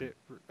Their any... turn.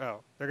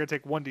 Oh, they're going to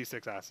take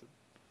 1d6 acid.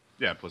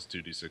 Yeah, plus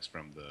 2d6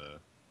 from the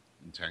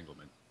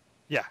entanglement.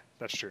 Yeah,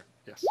 that's true.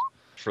 Yes.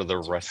 For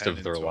the So rest 10 of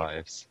in their total.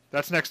 lives.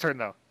 That's next turn,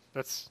 though.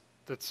 That's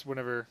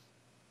whenever...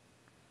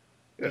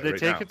 Yeah, Did they right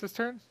take now. it this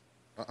turn?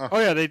 Uh-uh. Oh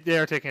yeah, they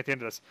are taking it at the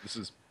end of this. This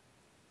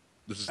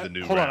is the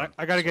new Hold on, round.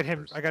 I gotta get So him.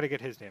 first. I gotta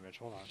get his damage.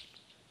 Hold on.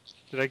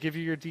 Did I give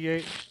you your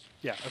D8?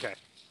 Yeah. Okay.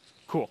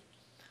 Cool.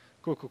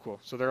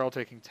 So they're all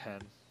taking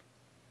 10.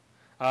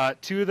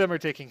 Two of them are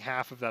taking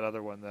half of that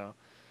other one though.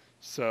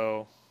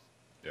 So.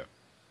 Yeah.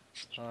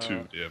 Uh,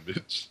 2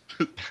 damage.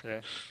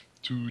 Yeah.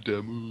 2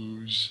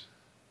 damage.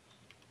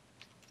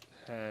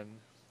 10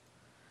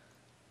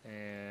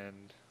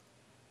 and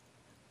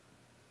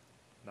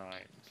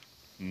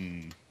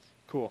 9.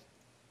 Cool.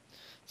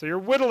 So you're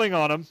whittling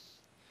on them.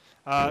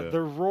 Yeah.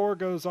 The roar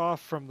goes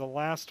off from the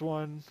last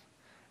one.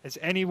 Is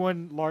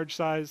anyone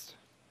large-sized?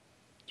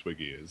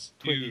 Twiggy is.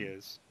 Twiggy You.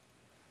 is.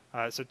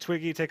 So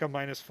Twiggy, take a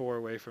 -4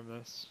 away from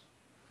this.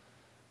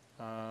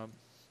 Can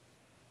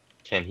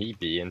he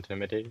be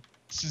intimidated?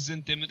 This is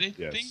intimidate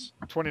thing. Yes.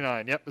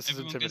 29. Yep, this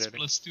Everyone is gets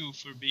intimidating. +2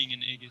 for being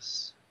an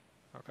Aegis.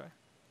 Okay.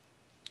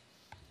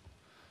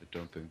 I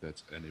don't think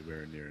that's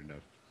anywhere near enough.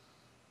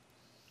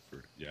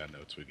 Yeah, no,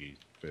 Twiggy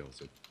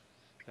fails it.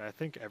 I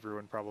think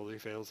everyone probably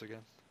fails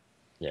again.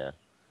 Yeah.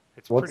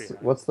 It's What's pretty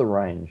high. what's the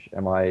range?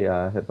 Am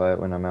I hit by it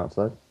when I'm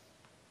outside?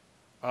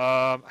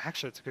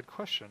 Actually, it's a good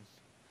question.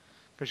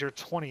 Because you're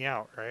 20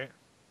 out, right?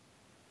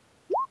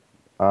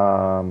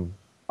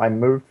 I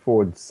moved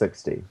forward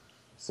 60,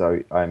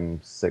 so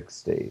I'm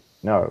 60.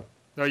 No,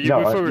 No, you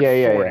no, move forward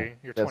yeah, 40. yeah.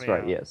 You're That's 20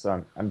 right. out. Yeah,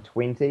 so I'm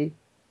 20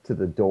 to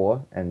the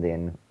door, and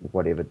then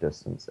whatever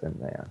distance in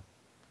there.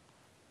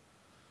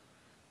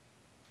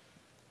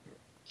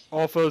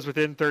 All foes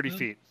within 30 Hmm.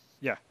 feet.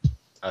 Yeah.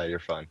 You're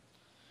fine.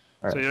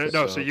 All So, right,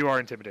 so so- you are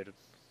intimidated.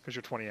 Because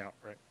you're 20 out,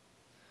 right?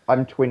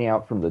 I'm 20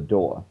 out from the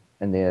door,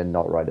 and they're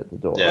not right at the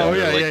door. Yeah, Oh,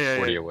 they're yeah, like yeah,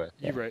 40 yeah. away.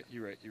 You're right.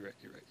 You're right.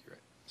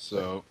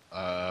 So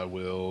I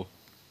will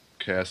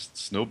cast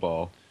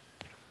Snowball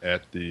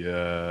at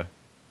the.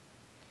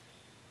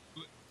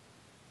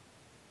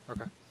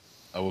 Okay.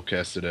 I will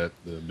cast it at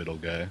the middle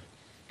guy.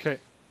 Okay.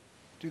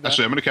 Do that.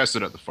 Actually, I'm gonna cast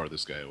it at the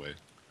farthest guy away.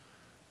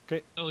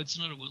 Oh, it's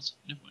not a Wilson.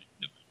 Never mind.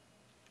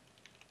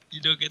 You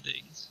don't get the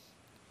Aegis.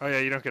 Oh, yeah,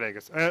 you don't get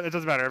Aegis. It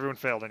doesn't matter. Everyone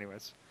failed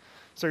anyways.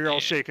 So you're all Yeah.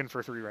 shaken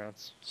for 3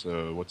 rounds.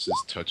 So what's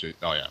his touch?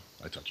 Oh yeah,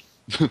 I touch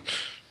him.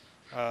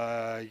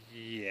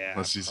 Yeah.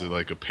 Unless he's probably.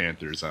 like a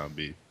panther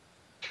zombie.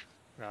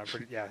 No,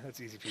 yeah, that's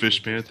easy. peasy.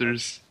 Fish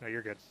panthers. No,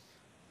 you're good.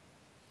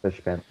 Fish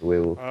panther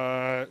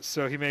werewolf.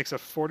 So he makes a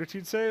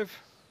fortitude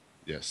save.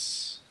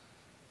 Yes.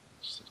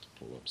 Just have to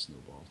pull up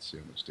Snowball, see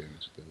how much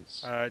damage it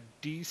does.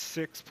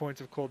 D6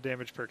 points of cold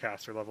damage per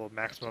caster level,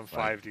 maximum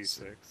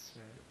 5d6.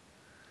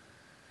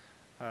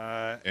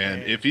 Yeah.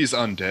 And if he's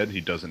undead, he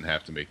doesn't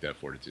have to make that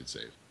fortitude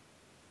save.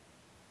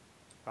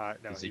 no,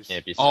 'Cause he he's,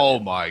 can't be. Oh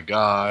stunned. my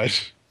god!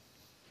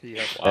 he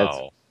has,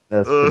 Wow.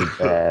 That's pretty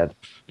bad.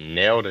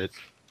 Nailed it.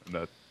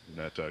 I'm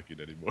not talking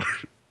anymore.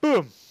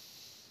 boom,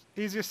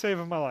 easiest save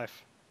of my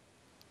life.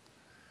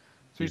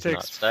 So He's he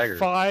not takes staggered.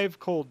 5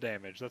 cold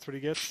damage. That's what he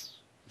gets.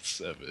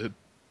 7.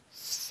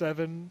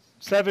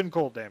 7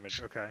 cold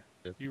damage. Okay,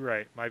 Yep. you're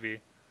right. Might be.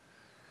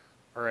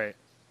 All right,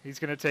 he's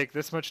gonna take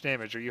this much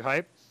damage. Are you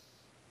hype?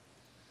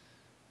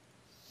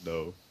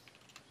 No.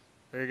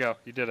 There you go.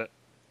 You did it.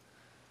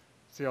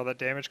 See all that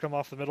damage come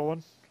off the middle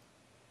one?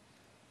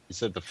 You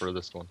said the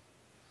furthest one.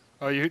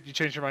 Oh, you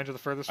changed your mind to the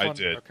furthest I one?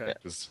 did. Okay.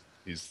 Because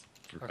he's.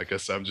 I Okay.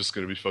 guess I'm just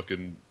gonna be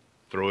fucking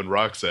throwing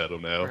rocks at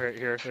him now. Right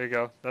here. There you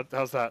go.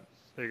 How's that?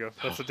 There you go.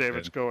 That's the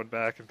damage And going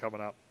back and coming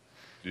out.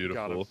 Got him.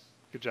 beautiful.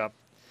 Good job.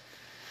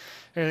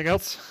 Anything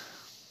else?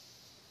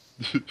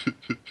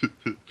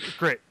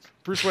 Great.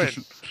 Bruce Wayne.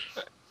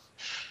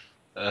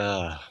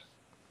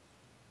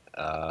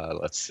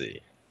 Let's see.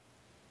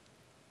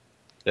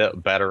 Yeah,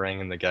 Batarang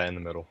and the guy in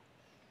the middle.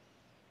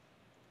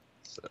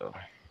 So,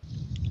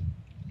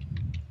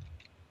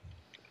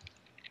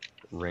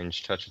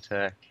 range touch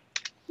attack.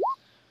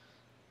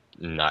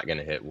 Not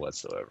gonna hit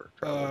whatsoever.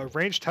 Probably.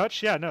 Range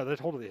touch? Yeah, no, that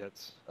totally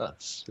hits. Oh,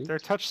 sweet. Their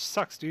touch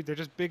sucks, dude. They're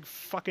just big,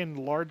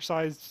 fucking,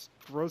 large-sized,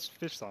 gross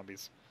fish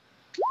zombies.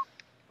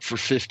 For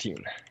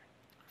 15.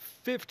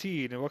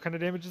 15. And what kind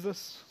of damage is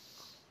this?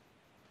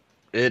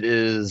 It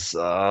is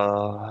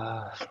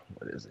what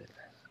is it?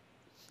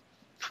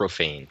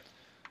 Profane.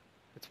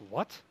 It's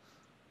what?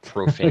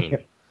 Profane.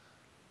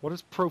 What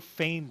is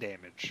profane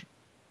damage?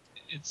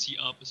 It's the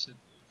opposite.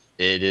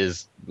 It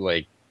is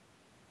like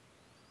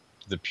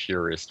the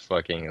purest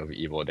fucking of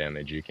evil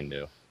damage you can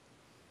do.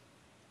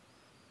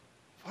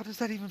 What does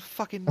that even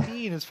fucking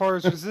mean as far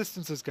as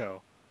resistances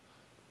go?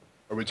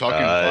 Are we talking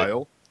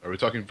vile? Are we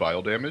talking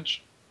vile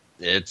damage?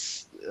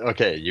 It's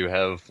okay. You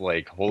have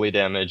like holy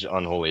damage,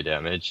 unholy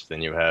damage.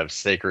 Then you have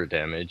sacred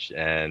damage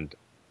and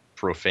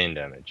profane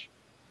damage.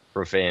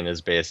 Profane is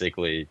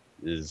basically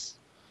So is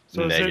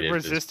negative it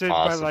as resisted by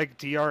possible. like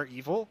DR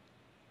evil?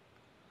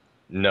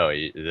 No,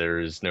 there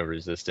is no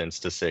resistance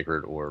to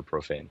sacred or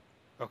profane.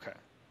 Okay.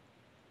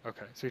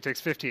 Okay. So he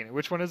takes 15.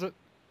 Which one is it?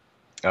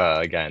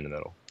 A guy in the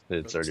middle.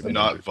 It's already It's been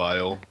not injured.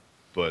 vile,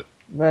 but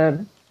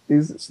Man,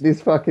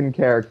 these fucking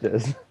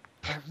characters.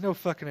 I have no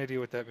fucking idea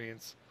what that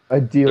means. I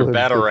deal They're with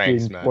batarangs,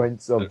 15 man.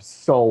 points of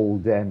soul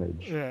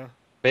damage. Yeah.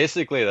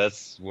 Basically,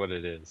 that's what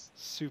it is.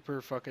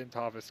 Super fucking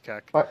Tavis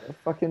Keck.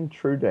 Fucking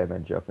true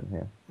damage up in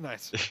here.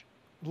 Nice.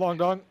 Long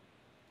dong.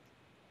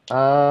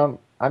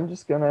 I'm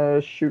just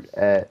gonna shoot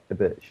at the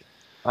bitch.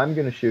 I'm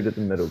gonna shoot at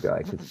the middle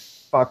guy,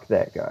 because fuck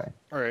that guy.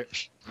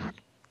 Alright.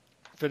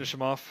 Finish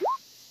him off.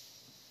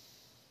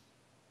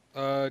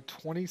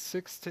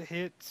 26 to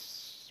hit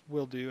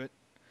will do it.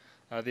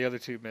 The other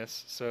two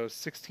miss. So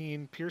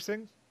 16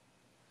 piercing.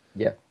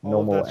 Yep, All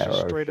normal of that's arrow.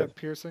 just straight shot. up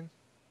piercing.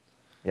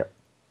 Yep.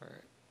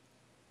 Alright.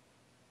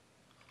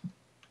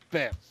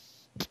 Bam.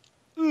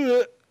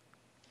 Ugh.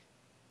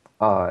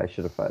 Ah, I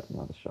should have fired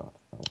another shot.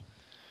 Oh.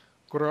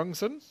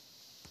 Grungson.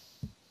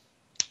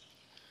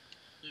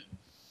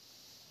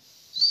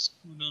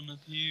 Scoot on up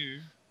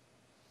here.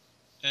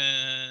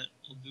 And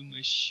I'll do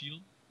my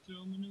shield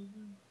throw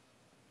maneuver.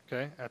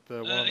 Okay, at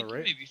the one I on the can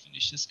right. maybe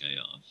finish this guy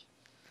off.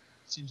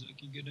 Seems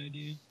like a good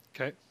idea.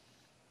 Okay.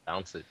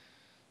 Bounce it.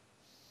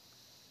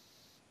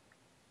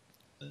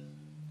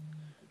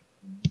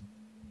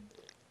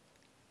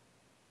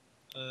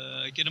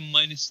 I get a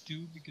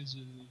 -2 because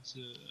of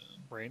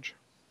Range.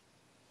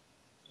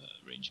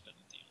 range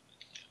penalty on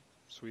it. Yeah.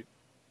 Sweet.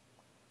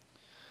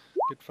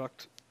 Get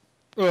fucked.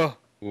 Ugh.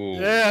 Ooh.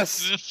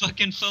 Yes!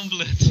 Fucking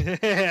fumble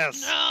it.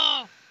 Yes!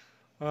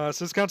 No!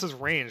 So this counts as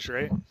range,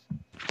 right?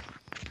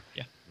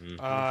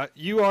 Mhm.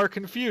 You are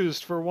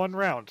confused for 1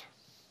 round.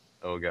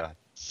 Oh god.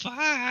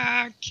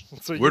 Fuck!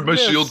 So where'd you my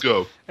miss, shield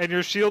go? And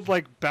your shield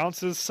like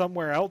bounces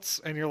somewhere else,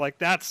 and you're like,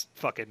 "That's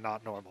fucking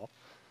not normal,"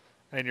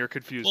 and you're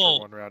confused Well,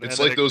 for 1 round. It's and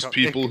then like those it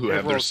people who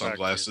have their rolls back to you.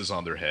 sunglasses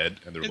on their head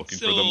and they're It's looking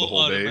for them the so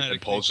whole day, and automatically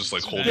Paul's just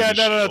like holding Yeah, his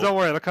no, shield. don't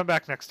worry. It'll come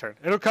back next turn.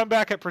 It'll come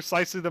back at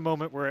precisely the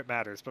moment where it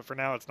matters. But for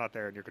now, it's not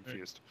there, and you're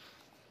confused.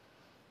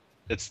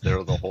 It's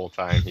there the whole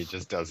time. He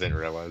just doesn't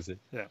realize it.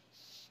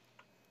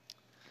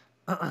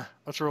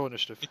 Let's roll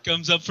initiative. It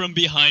comes up from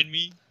behind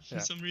me for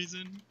Yeah. some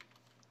reason.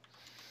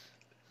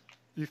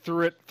 You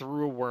threw it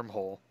through a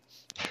wormhole.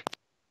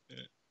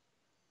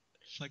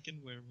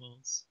 Fucking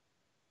werewolves.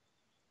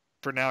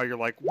 For now, you're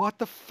like, "What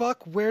the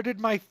fuck? Where did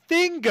my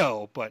thing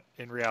go?" But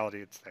in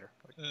reality, it's there.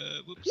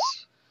 Like,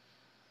 Whoops.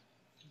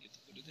 Didn't get to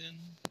put it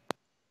in.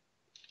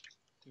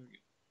 There we go.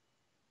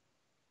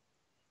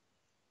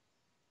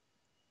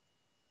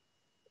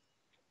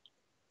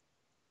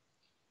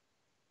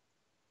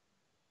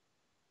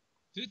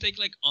 Do it take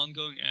like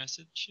ongoing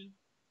acid shit?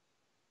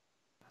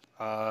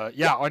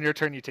 yeah, on your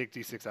turn, you take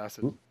D6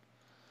 acid. Oop.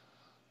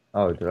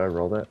 Oh, did I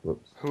roll that?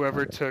 Whoops.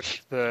 Whoever Okay. took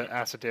the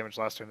acid damage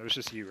last turn, it was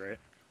just you, right?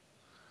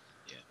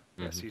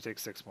 Yeah, Mhm. so you take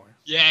 6 more.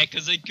 Yeah,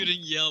 because I couldn't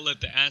yell at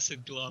the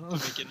acid glob to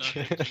make it not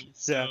hit me.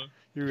 So. Yeah.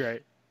 You're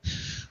right.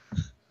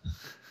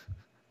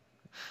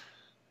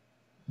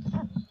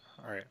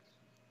 Alright.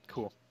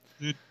 Cool.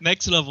 Dude,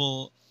 next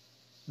level,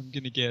 I'm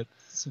gonna get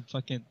some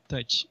fucking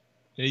touch.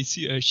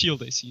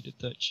 Shield AC to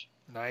touch.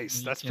 Nice.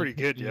 You That's can't pretty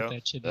good, do yo.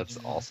 that shit That's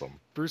anymore. awesome.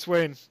 Bruce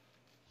Wayne,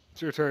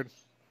 it's your turn.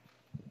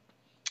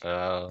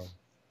 I'm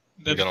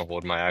Then gonna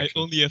hold my I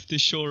action. only have to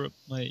shore up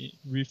my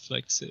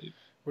reflex save.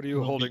 What are you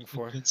Won't be holding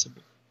for?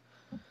 invincible.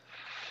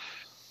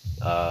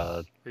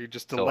 Uh, Are you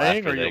just Till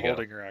delaying, or after are you they go.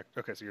 holding your action?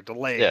 Okay, so you're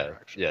delaying yeah, your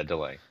action. yeah,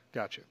 delay.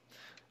 Gotcha.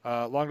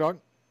 Long dog.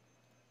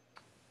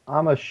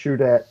 I'm gonna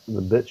shoot at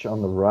the bitch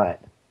on the right.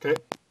 Okay.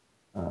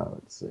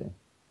 Let's see.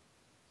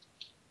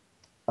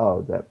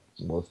 Oh, that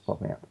was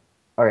popping up.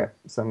 Okay,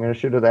 so I'm gonna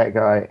shoot at that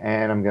guy,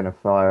 and I'm gonna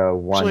fire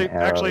one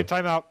arrow. Actually,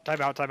 time out.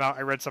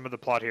 I read some of the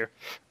plot here.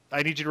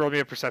 I need you to roll me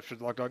a perception,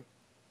 Long dog.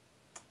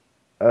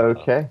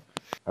 Okay,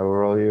 I will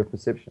roll you a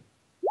perception.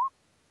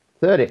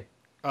 30.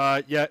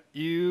 Yeah,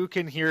 you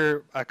can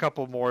hear a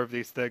couple more of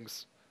these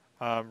things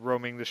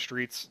roaming the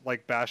streets,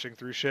 like bashing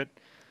through shit.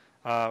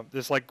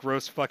 This like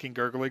gross fucking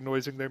gurgling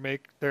noising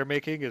they're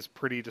making is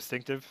pretty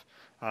distinctive.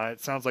 It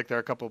sounds like they're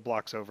a couple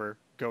blocks over,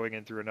 going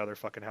in through another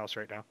fucking house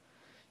right now.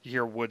 You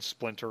hear wood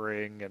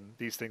splintering and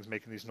these things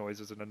making these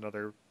noises, and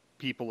another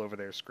people over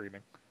there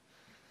screaming.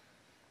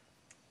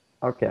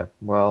 Okay,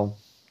 well,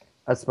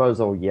 I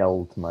suppose I'll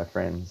yell to my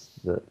friends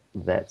that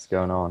that's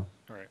going on.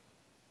 All right.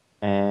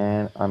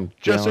 And I'm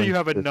Just so going you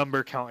have a to-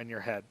 number count in your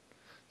head,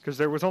 because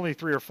there was only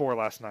 3 or 4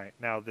 last night.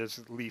 Now there's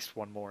at least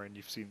one more, and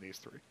you've seen these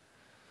 3.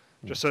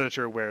 Just so that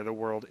you're aware, the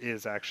world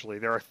is actually,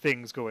 there are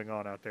things going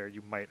on out there.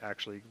 You might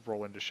actually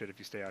roll into shit if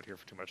you stay out here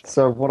for too much longer.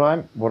 So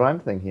what I'm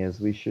thinking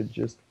is we should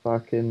just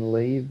fucking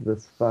leave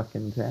this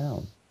fucking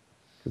town.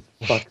 'Cause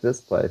fuck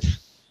this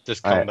place.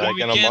 Just come Alright. back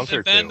we in a can't month or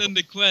abandon two.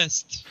 the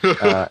quest.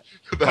 That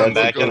Come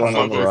back look in on one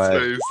on the Sobo's right.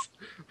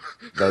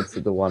 face. That's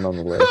the one on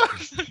the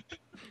left.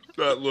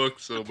 That look,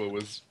 Sobo,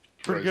 was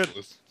Pretty good.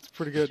 priceless. It's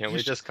pretty good. Can't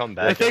we just come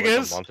back thing in like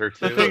is- a month or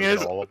the two thing and is-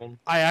 get all of them?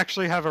 I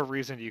actually have a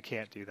reason you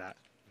can't do that.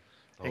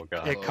 Oh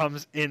god. It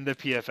comes in the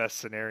PFS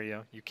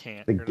scenario. You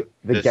can't. The, You're the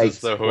This gates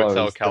is the Hotel closed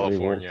that we walked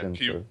California.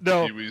 into.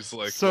 No, Pee-wee's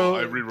like, so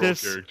well, I reroll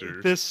this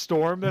character. this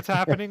storm that's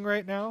happening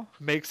right now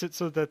makes it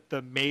so that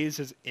the maze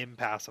is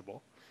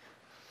impassable.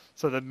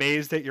 So the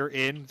maze that you're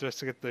in, just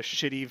to get the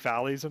shitty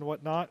valleys and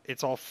whatnot,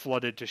 it's all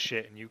flooded to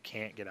shit, and you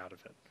can't get out of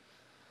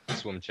it.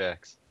 Swim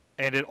checks.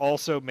 And it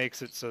also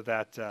makes it so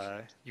that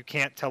you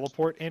can't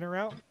teleport in or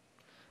out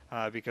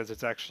because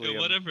it's actually Yeah,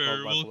 a whatever,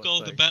 we'll malevolent call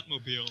the thing.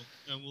 Batmobile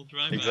and we'll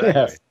drive Exactly.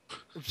 back.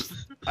 Yes.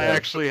 I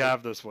actually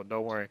have this one.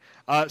 Don't worry.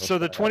 So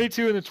the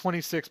 22 and the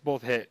 26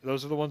 both hit.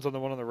 Those are the ones on the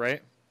one on the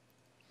right,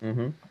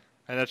 Mm-hmm. and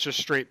that's just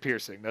straight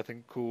piercing.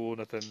 Nothing cool.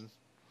 Nothing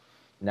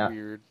Now,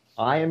 weird.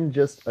 I am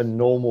just a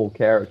normal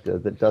character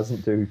that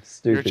doesn't do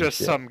stupid You're just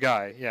shit. some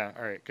guy. Yeah.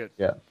 All right. Good.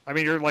 Yeah. I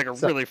mean, you're like a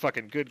So- really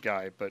fucking good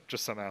guy, but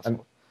just some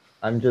asshole.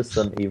 I'm just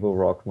some evil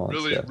rock monster.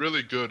 Really,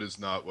 really good is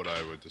not what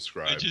I would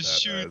describe I that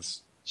just shoot-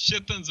 as.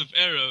 Shit tons of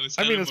arrows.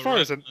 I at mean, him as far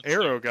around- as an that's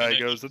arrow not guy gonna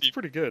goes, that's keep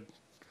pretty good.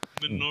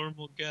 the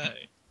normal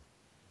guy.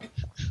 All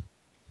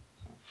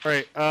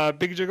right.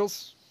 Big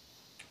Jiggles.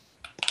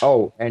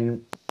 Oh,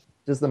 and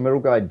does the middle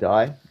guy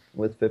die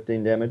with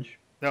 15 damage?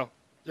 No,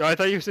 I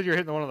thought you said you're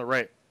hitting the one on the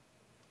right.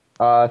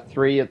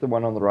 3 at the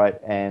one on the right,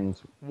 and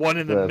One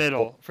in the The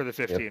middle for the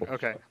 15. full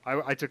Okay.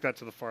 I took that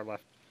to the far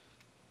left.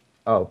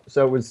 oh,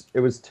 so it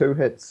was 2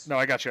 hits. No,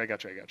 I got you.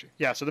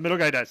 Yeah. So the middle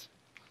guy dies.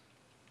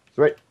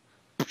 Sweet.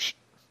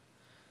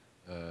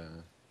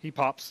 He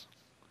pops,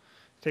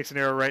 takes an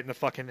arrow right in the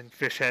fucking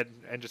fish head,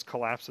 and just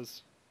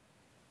collapses.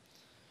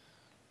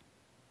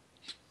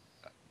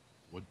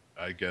 What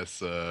I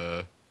guess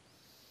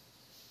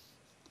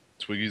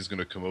Twiggy's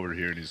gonna come over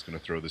here and he's gonna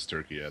throw this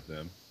turkey at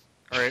them.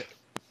 All right.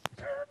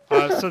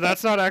 So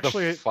that's not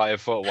actually The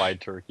 5-foot wide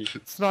turkey.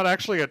 it's not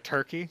actually a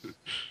turkey.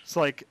 It's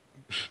like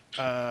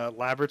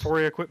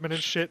laboratory equipment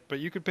and shit, but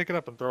you could pick it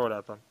up and throw it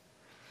at them.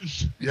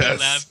 Yes,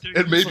 Laughter.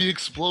 and maybe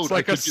explode. It's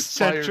like I a could get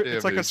fire damage.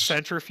 it's like a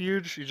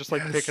centrifuge. You just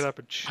like pick Yes. it up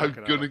and chuck I'm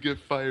it gonna out. get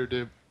fire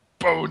damage.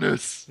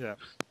 Bonus. Yeah.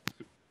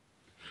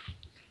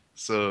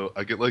 So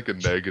I get like a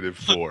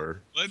 -4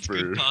 What for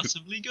could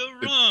possibly go an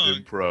wrong?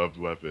 improv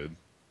weapon.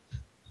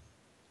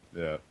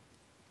 Yeah.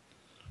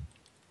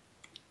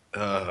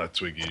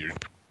 Twiggy, your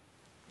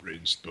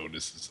ranged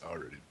bonus is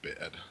already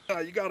bad.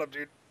 You got him,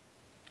 dude.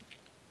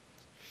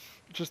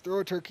 Just throw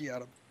a turkey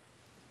at him.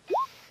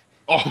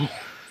 Oh,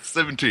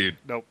 17.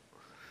 Nope.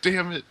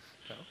 Damn it.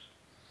 No.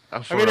 How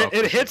I far mean, off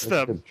it is hits That's a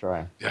them. good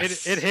try.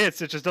 Yes. It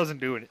hits. It just doesn't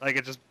do it. Like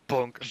it just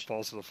bunk and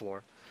falls to the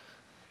floor.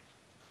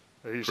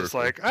 And he's just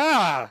like,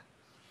 Perfect.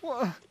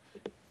 wha-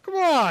 come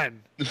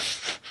on.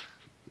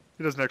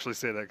 He doesn't actually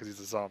say that because he's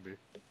a zombie.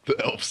 The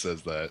elf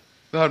says that.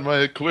 Not my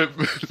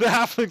equipment. The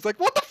halfling's like,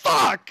 what the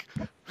fuck?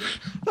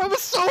 That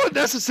was so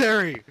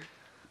unnecessary.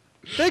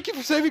 Thank you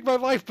for saving my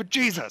life, but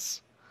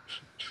Jesus.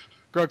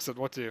 Grugson,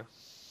 what do you?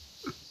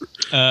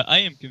 I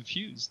am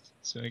confused,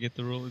 so I get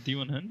to roll a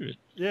D100.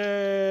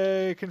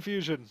 Yay,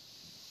 confusion.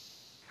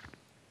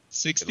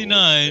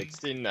 69.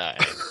 69.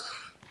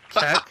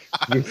 Tech.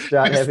 You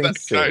start having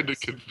That's kind of 6.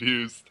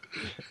 confused.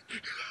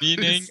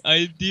 Meaning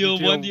I deal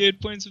deal- 1d8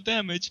 points of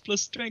damage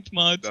plus strength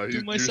mod No, to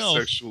you're myself.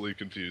 sexually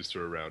confused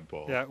for a round,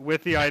 Paul. Yeah,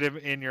 with the item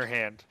in your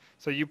hand.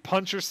 So you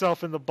punch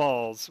yourself in the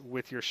balls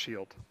with your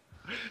shield.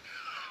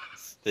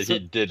 That So- he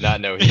did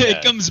not know he It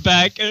had. comes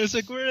back and it's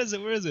like, where is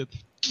it? Where is it?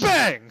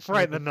 Bang!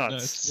 Right in the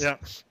nuts.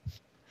 Nuts. Yeah.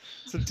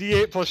 It's a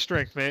D8 plus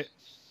strength, mate.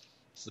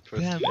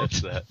 Supposed Damn to catch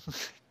it. that.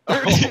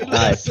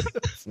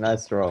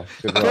 Nice roll.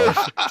 Good roll.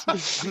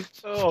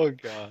 Oh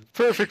god.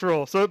 Perfect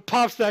roll. So it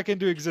pops back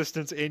into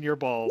existence in your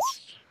balls.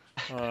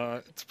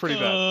 It's pretty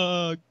bad.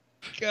 Oh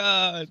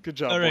god. Good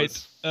job, All right.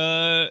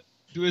 boys.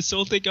 Do a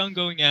soul take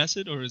ongoing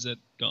acid, or is that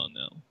gone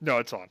now? No,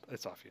 it's on.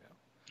 It's off you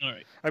now. All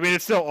right. I mean,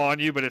 it's still on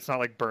you, but it's not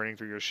like burning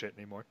through your shit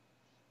anymore.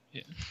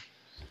 Yeah.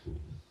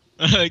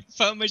 I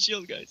found my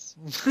shield, guys.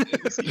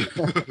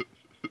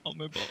 On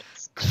my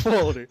balls.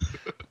 Quality.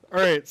 All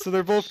right, so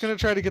they're both gonna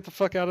try to get the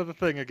fuck out of the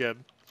thing again.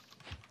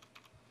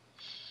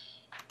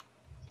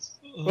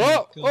 Oh,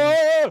 Oh,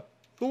 God.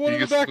 the one He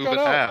in the gets to back move got in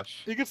out. half.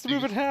 He gets to He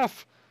move in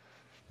half.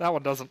 That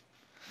one doesn't.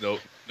 Nope.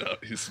 No,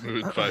 he's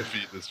moving 5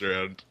 feet this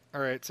round.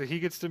 All right, so he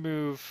gets to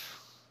move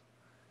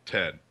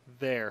 10.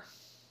 there.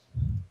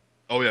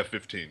 Oh yeah,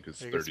 15 because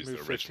He gets 30 is to the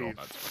move original. 15.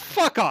 Not 20.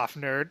 Fuck off,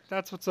 nerd.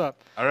 That's what's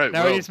up. All right. Now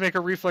well, he needs to make a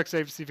reflex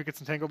save to see if he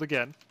gets entangled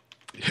again.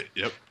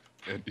 Yep.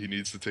 And he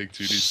needs to take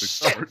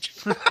 2d6 damage.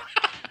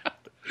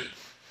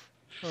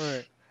 All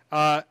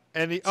right.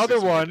 And the other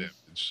 6 more one,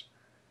 damage.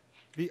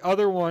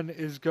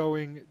 is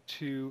going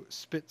to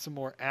spit some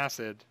more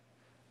acid.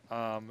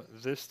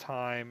 This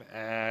time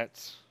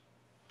at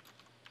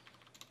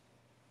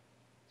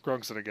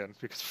Grungson again,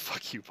 because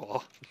fuck you,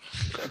 Paul.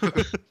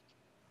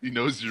 He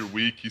knows you're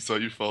weak. He saw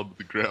you fall to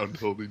the ground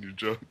holding your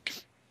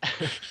junk.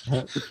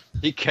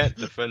 He can't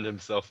defend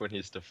himself when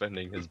he's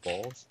defending his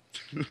balls.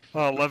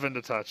 11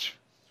 to touch.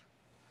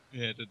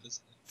 Yeah, that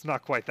does. It's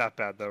not quite that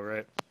bad though,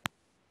 right?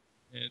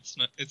 Yeah,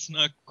 it's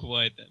not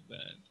quite that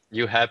bad.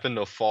 You happen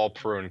to fall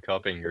prone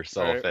cupping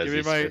yourself All right, as give me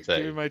he's my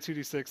spitting.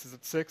 2d6. Is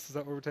it 6? Is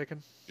that what we're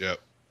taking? Yep.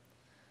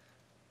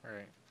 All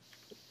right.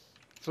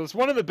 So this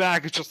one in the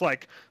back is just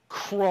like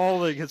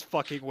crawling his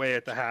fucking way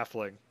at the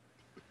halfling.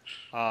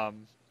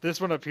 This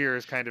one up here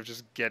is kind of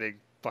just getting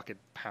fucking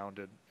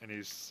pounded, and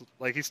he's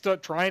still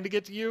trying to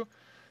get to you,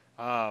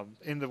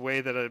 in the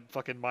way that a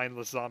fucking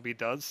mindless zombie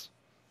does,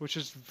 which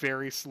is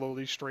very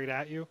slowly straight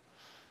at you.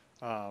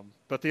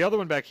 But the other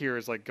one back here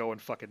is like going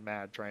fucking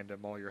mad, trying to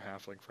maul your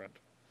halfling friend.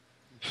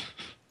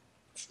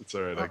 It's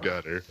all right. I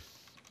got her.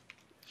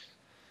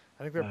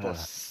 I think they're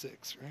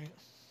 +6, right?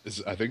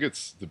 I think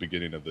it's the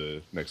beginning of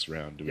the next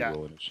round. Do we Yeah.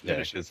 roll initiative? Yeah,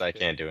 because I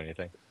can't do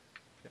anything.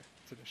 Yeah,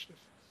 it's initiative.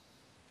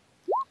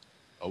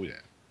 Oh yeah.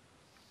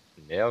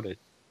 Nailed it.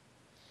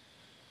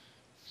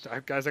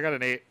 Guys, I got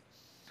an 8.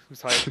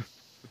 Who's hype?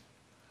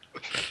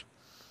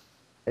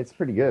 It's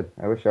pretty good.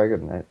 I wish I got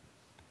an 8.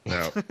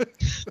 Now,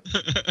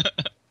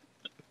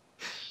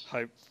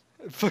 Hype.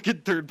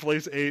 Fucking third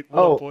place 8.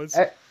 What up, boys?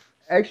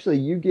 Actually,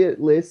 you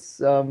get less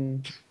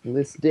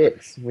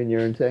dex when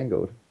you're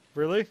entangled.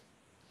 Really?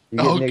 You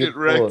oh, -4 get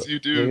wrecked! You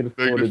do.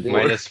 -4 to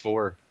dex.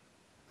 -4.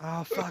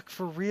 Oh, fuck,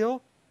 for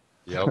real?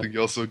 I Yep. think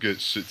you also get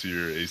shit to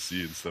your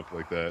AC and stuff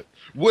like that.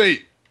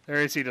 Wait! Their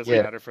AC doesn't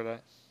Yeah. matter for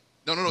that.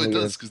 No, it Negative-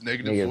 does, because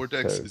 -4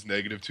 dex -2. is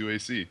 -2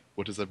 AC.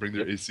 What does that bring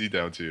their AC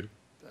down to?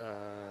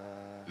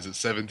 Is it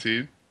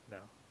 17? No.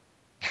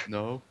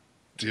 No?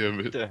 Damn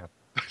it. Damn.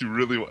 You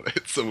really want to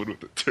hit someone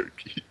with a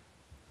turkey.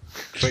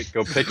 Wait,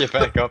 go pick it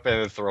back up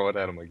and then throw it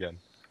at him again.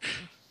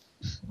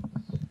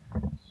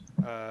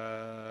 No.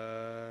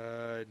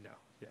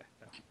 Yeah,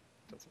 no.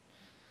 Doesn't.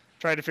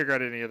 Trying to figure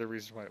out any other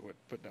reason why it would,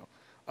 but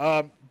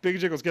no. Big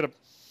Jiggles, get him.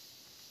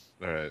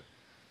 Alright,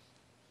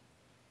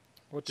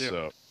 What do?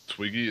 so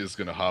Twiggy is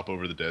going to hop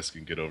over the desk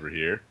and get over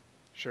here.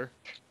 Sure.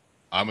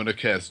 I'm going to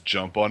cast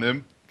Jump on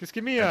him. Just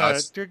give me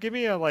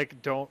a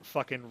like, don't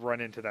fucking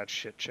run into that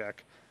shit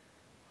check.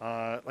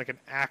 Like an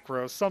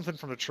acro, something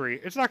from the tree.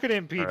 It's not going to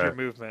impede your Alright.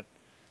 movement,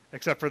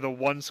 except for the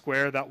 1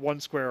 square. That 1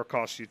 square will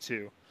cost you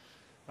 2.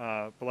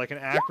 But like an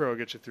acro will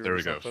get you through. There or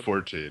we go, something.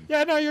 14.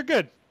 Yeah, no, you're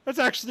good. That's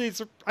actually,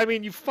 I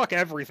mean, you fuck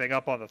everything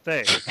up on the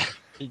thing.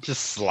 He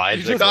just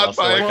slides You just across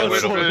Not by like a Close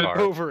little accident. car.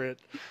 over it.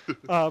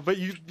 But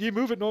you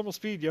move at normal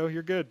speed, yo.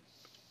 You're good.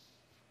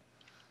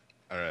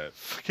 Alright.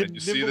 Fucking And you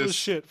see nimble as this?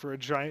 shit for a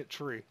giant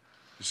tree.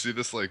 You see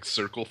this like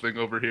circle thing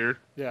over here?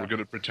 Yeah. We're going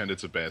to pretend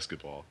it's a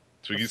basketball.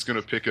 Twiggy's going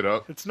to pick it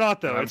up. It's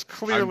not though. I'm- It's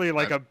clearly I'm-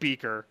 like I'm- a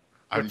beaker.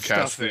 I'm with stuff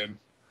casting. in.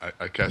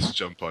 I cast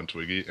Jump on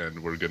Twiggy,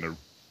 and we're going to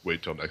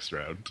wait till next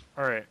round.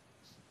 All right.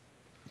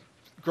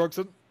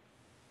 Grogson.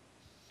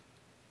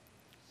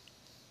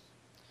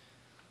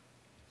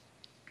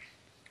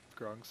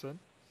 Grogson.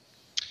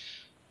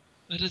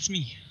 That's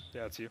me.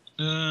 Yeah, it's you.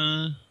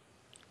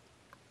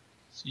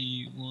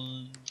 See,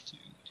 1, 2,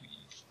 3,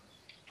 4,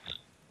 5,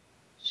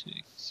 6,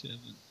 7,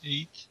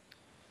 8.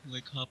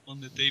 Like hop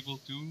on the table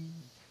too.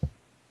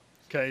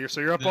 Okay,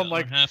 so you're up on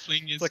like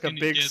halfling is it's like a gonna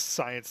big get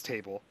science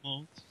table.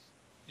 mauled.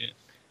 Yeah.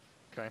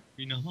 Okay.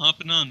 You know,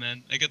 hopping on,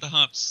 man. I got the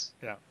hops.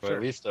 Yeah. But Sure.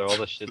 at least all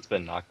the shit's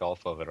been knocked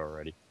off of it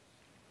already.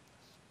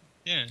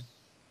 Yeah.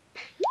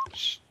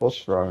 Or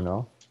thrown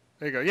off.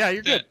 There you go. Yeah,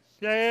 you're good.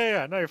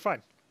 Yeah. No, you're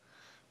fine.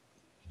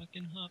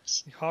 Fucking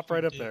hops. You hop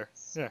right up there.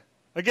 Yeah.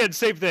 Again,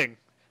 same thing.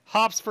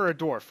 Hops for a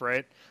dwarf,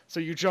 right? So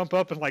you jump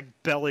up and like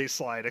belly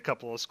slide a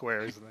couple of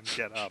squares and then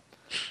get up.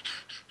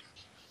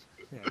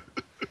 Yeah.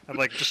 And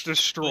like just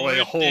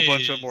destroy a whole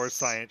bunch of more days.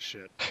 science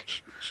shit.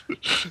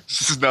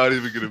 She's not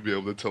even gonna be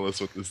able to tell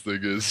us what this thing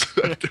is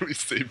after we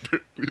say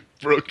we've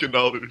broken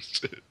all her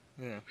shit.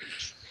 Yeah.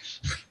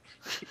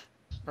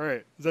 All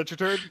right, is that your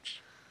turn?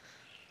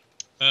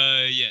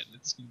 Yeah,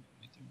 let's do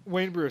my turn.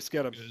 Wayne Bruce,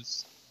 get him.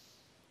 Because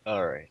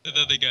All right. the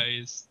other guy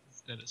is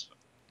dead as fuck.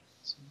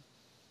 So,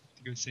 I have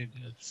to go save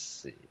him. Let's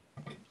see.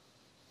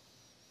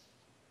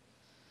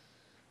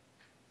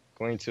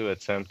 Going to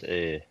attempt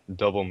a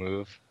double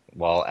move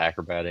while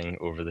acrobating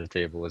over the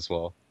table as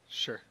well.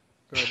 Sure.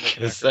 Go ahead and make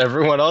an Because acrobat.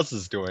 everyone else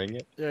is doing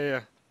it.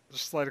 Yeah.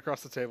 Just slide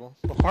across the table.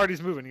 The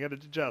party's moving. You got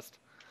to adjust.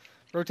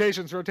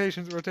 Rotations.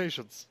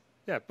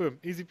 Yeah, boom.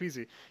 Easy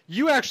peasy.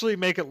 You actually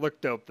make it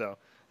look dope, though.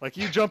 Like,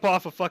 you jump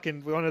off of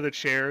fucking one of the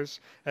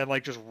chairs and,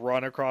 like, just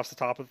run across the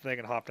top of the thing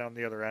and hop down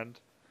the other end.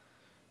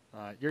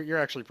 You're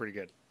actually pretty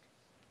good.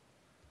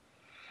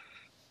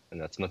 And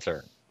that's my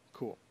turn.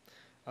 Cool.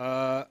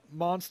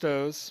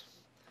 Monstos.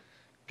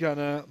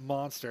 Gonna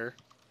monster.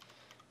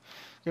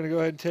 Gonna go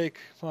ahead and take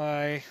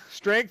my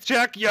strength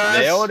check. Yes!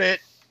 Nailed it!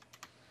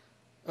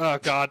 Oh,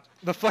 God.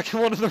 The fucking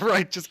one on the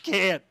right just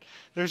can't.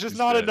 There's just He's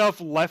not dead.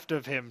 enough left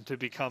of him to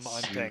become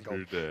Super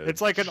untangled. dead.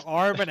 It's like an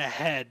arm and a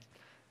head,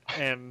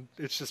 and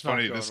it's just not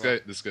Funny, going this well.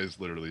 guy's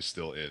literally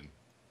still in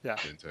Yeah.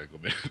 the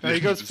entanglement. No, he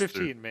goes Just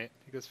 15, mate.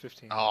 He goes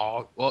 15.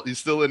 Oh, well, he's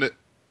still in it.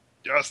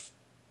 Yes.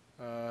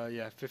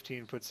 Yeah,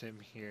 15 puts him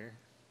here.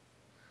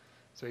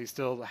 So he's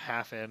still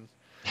half in.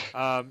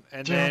 And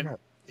Damn then it.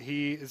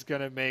 he is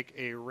going to make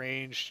a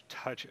ranged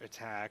touch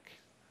attack.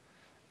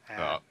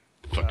 At,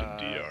 Fucking Uh,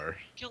 DR.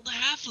 Kill the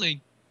halfling.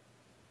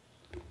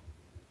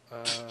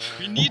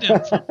 We uh, need him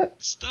for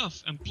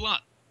stuff and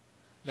plot.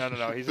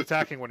 no. He's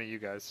attacking one of you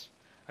guys.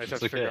 I just have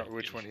to It's figure okay. out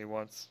which one he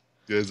wants.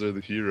 You guys are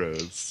the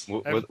heroes.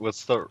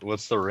 What's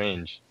the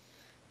range?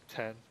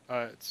 10.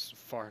 It's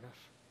far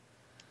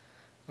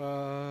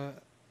enough.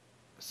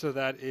 So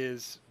that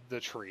is the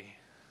tree.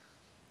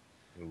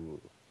 Ooh.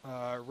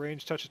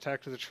 Range touch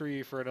attack to the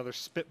tree for another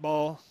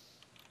spitball.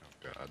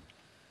 Oh, God.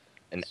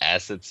 An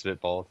acid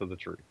spitball to the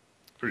tree.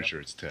 Pretty Yep.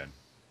 sure it's 10.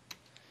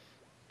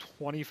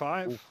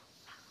 25. Ooh.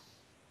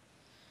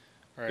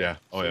 All right. Yeah.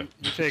 Oh, so yeah.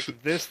 You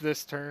take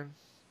this turn.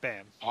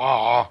 Bam.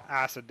 Oh.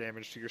 Acid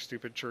damage to your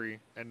stupid tree.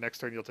 And next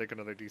turn you'll take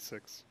another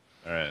d6.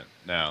 All right.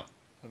 Now,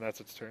 And that's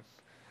its turn.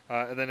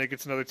 And then it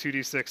gets another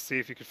 2d6. See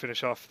if you can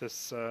finish off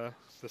this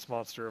this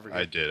monster over here.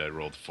 I did. I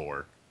rolled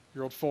 4.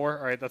 You rolled 4?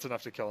 Alright, that's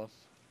enough to kill him.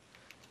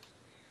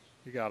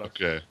 You got him.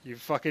 Okay. You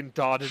fucking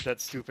dotted that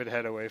stupid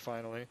head away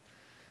finally.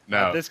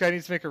 Now, This guy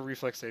needs to make a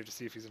reflex save to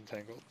see if he's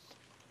entangled.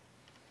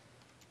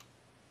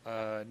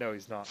 No,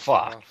 he's not.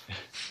 Fuck.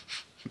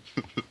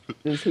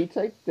 Does he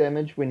take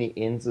damage when he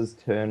ends his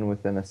turn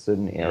within a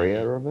certain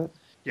area of it?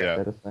 Yeah. Is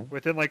that a thing?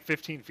 Within like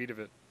 15 feet of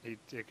it, it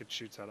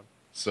shoots at him.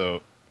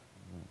 so,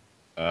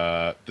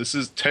 this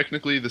is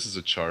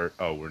a chart.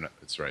 Oh, we're not.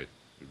 It's right.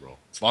 We roll.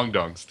 It's Long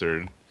Dong's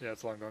turn. Yeah,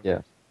 it's long gone.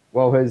 Yeah.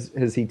 Well, has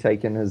he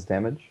taken his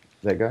damage?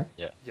 That guy?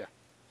 Yeah. Yeah.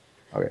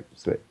 Okay,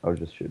 sweet. I'll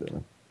just shoot at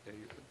him. Yeah,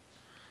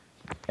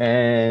 you,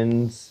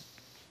 And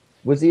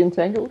was he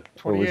entangled?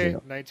 Or was he 28,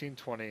 not? 19,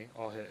 20,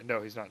 all hit.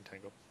 No, he's not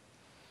entangled.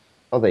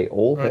 Oh, they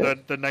all Or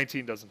hit? the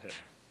 19 doesn't hit.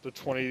 The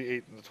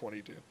 28 and the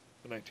 20 do.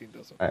 The 19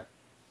 doesn't.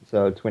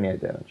 So 28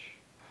 damage.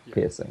 Yeah.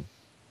 Piercing.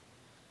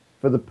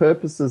 For the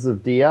purposes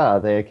of DR,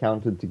 they are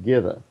counted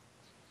together,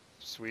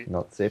 Sweet.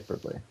 not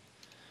separately.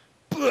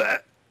 Blech!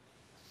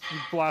 You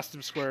blast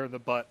him square in the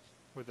butt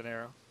with an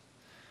arrow.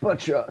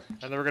 Butt shot. And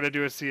then we're going to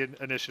do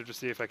a initiative to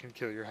see if I can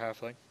kill your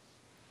halfling.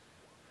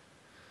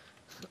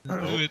 Do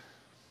it.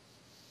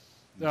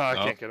 No, I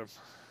No. can't get him.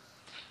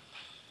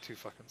 Too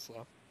fucking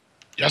slow.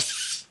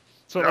 Yes.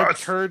 So it like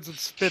Yes! turns and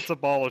spits a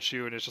ball at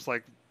you, and it's just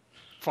like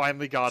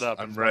finally got up.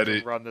 I'm and starts to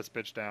ready. Run this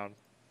bitch down.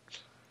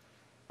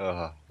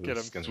 This Get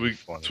is him. gonna be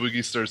funny.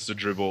 Twiggy starts to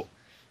dribble.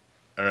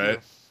 All right.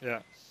 Yeah.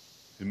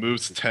 He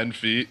moves 10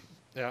 feet,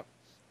 Yeah.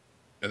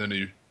 and then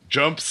he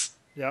jumps,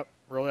 Yep.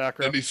 Roll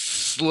acro. and he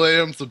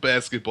slams the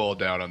basketball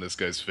down on this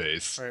guy's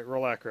face. All right.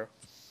 Roll acro.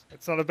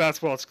 It's not a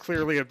basketball. It's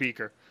clearly a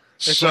beaker.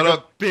 It's Shut like a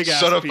up! big-ass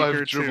Shut up! beaker,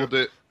 I've dribbled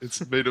it.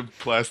 It's made of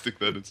plastic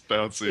that it's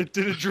bouncing. It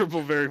didn't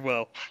dribble very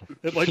well.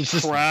 It like It's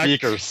just cracked.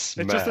 beaker It just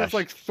has smash.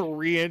 like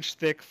 3-inch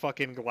thick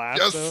fucking glass.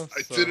 Yes, though,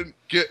 I so- didn't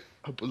get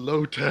a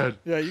below 10.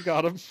 Yeah, you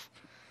got him.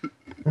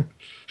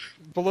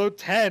 Below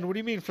 10? What do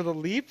you mean for the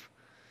leap?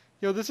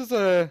 Yo, it's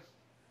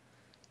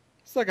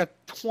like a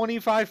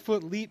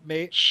 25-foot leap,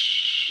 mate.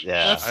 Shh.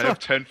 Yeah. That's- I have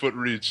 10-foot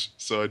reach,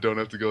 so I don't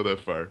have to go that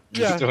far.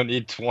 You Yeah. still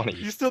need 20.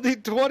 You still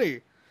need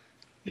 20.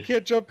 You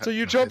can't jump. So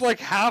you jump like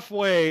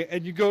halfway,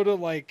 and you go to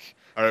like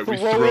All right, we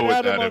throw throw it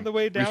at it him at on the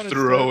way down We instead.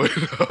 throw it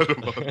at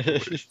him on the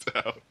way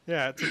down.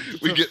 yeah.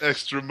 It's We a get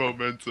extra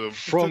momentum.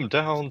 From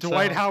downtown.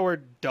 Dwight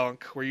Howard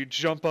dunk where you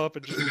jump up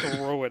and just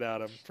throw it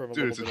at him from a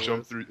Dude, it's little a bit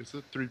jump of three. It's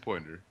a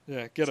 3-pointer.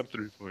 Yeah, get him.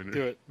 3-pointer.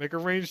 Do it. Make a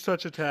ranged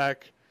touch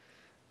attack,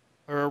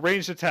 or a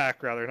ranged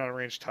attack rather, not a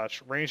ranged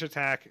touch. Ranged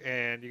attack,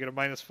 and you get a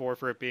 -4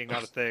 for it being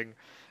not a thing,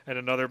 and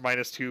another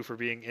 -2 for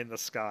being in the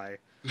sky.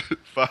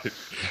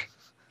 5.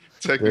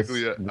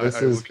 Technically, This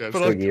I will is- cast.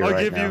 But Twiggy I'll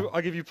right give now. you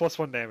I'll give you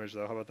 +1 damage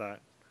though. How about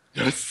that?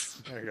 Yes.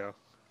 There you go.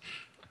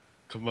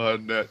 Come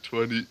on, Nat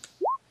 20.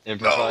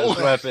 Improvised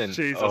No! weapon.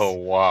 Jesus. Oh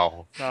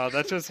wow. No,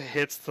 that just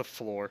hits the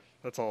floor.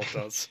 That's all it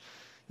does.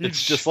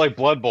 It's just like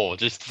Blood Bowl.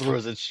 Just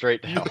throws it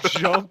straight You down.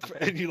 jump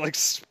and you like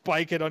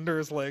spike it under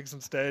his legs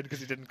instead because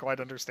he didn't quite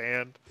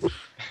understand.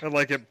 And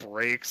like it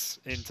breaks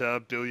into a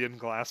billion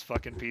glass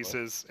fucking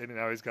pieces. And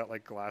now he's got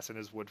like glass in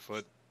his wood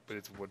foot, but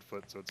it's wood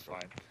foot, so it's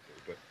fine.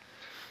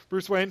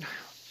 Bruce Wayne.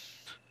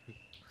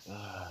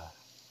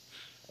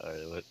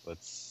 Alright,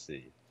 let's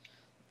see.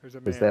 There's a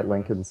Is man that over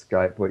link in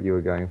Skype what you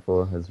were going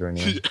for? Is there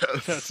any?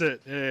 Yes. That's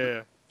it.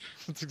 Yeah.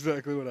 That's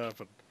exactly what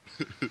happened.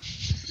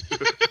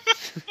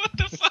 What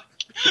the fuck?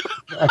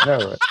 I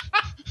know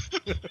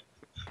it.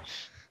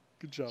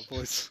 Good job,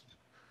 boys.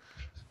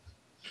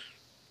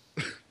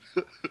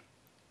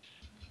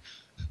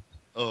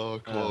 Oh,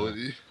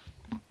 quality.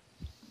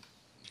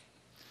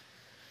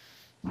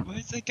 Why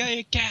is that guy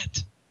a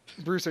cat?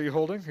 Bruce, are you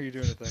holding? Or are you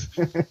doing a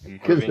thing?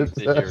 Because Moving it's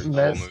to your a whole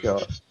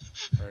mascot.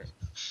 Alright.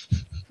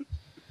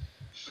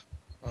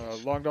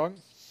 Long dong?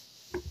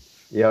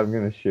 Yeah, I'm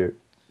gonna shoot.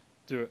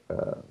 Do it.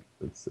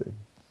 Let's see.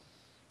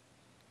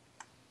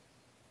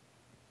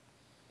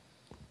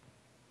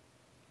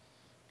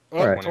 Oh,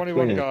 Alright,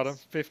 21 20. got him.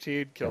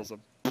 15 kills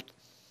him.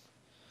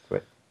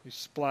 Sweet. You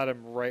splat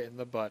him right in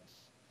the butt.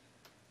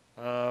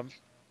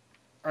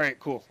 Alright,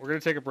 cool. We're gonna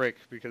take a break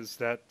because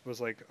that was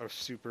like a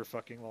super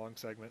fucking long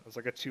segment. It was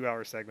like a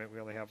 2-hour segment.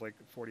 We only have like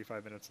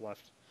 45 minutes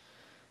left.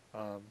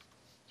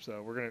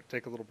 So we're gonna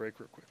take a little break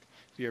real quick.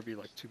 BRB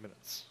like 2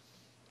 minutes.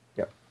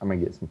 Yep, I'm gonna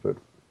get some food.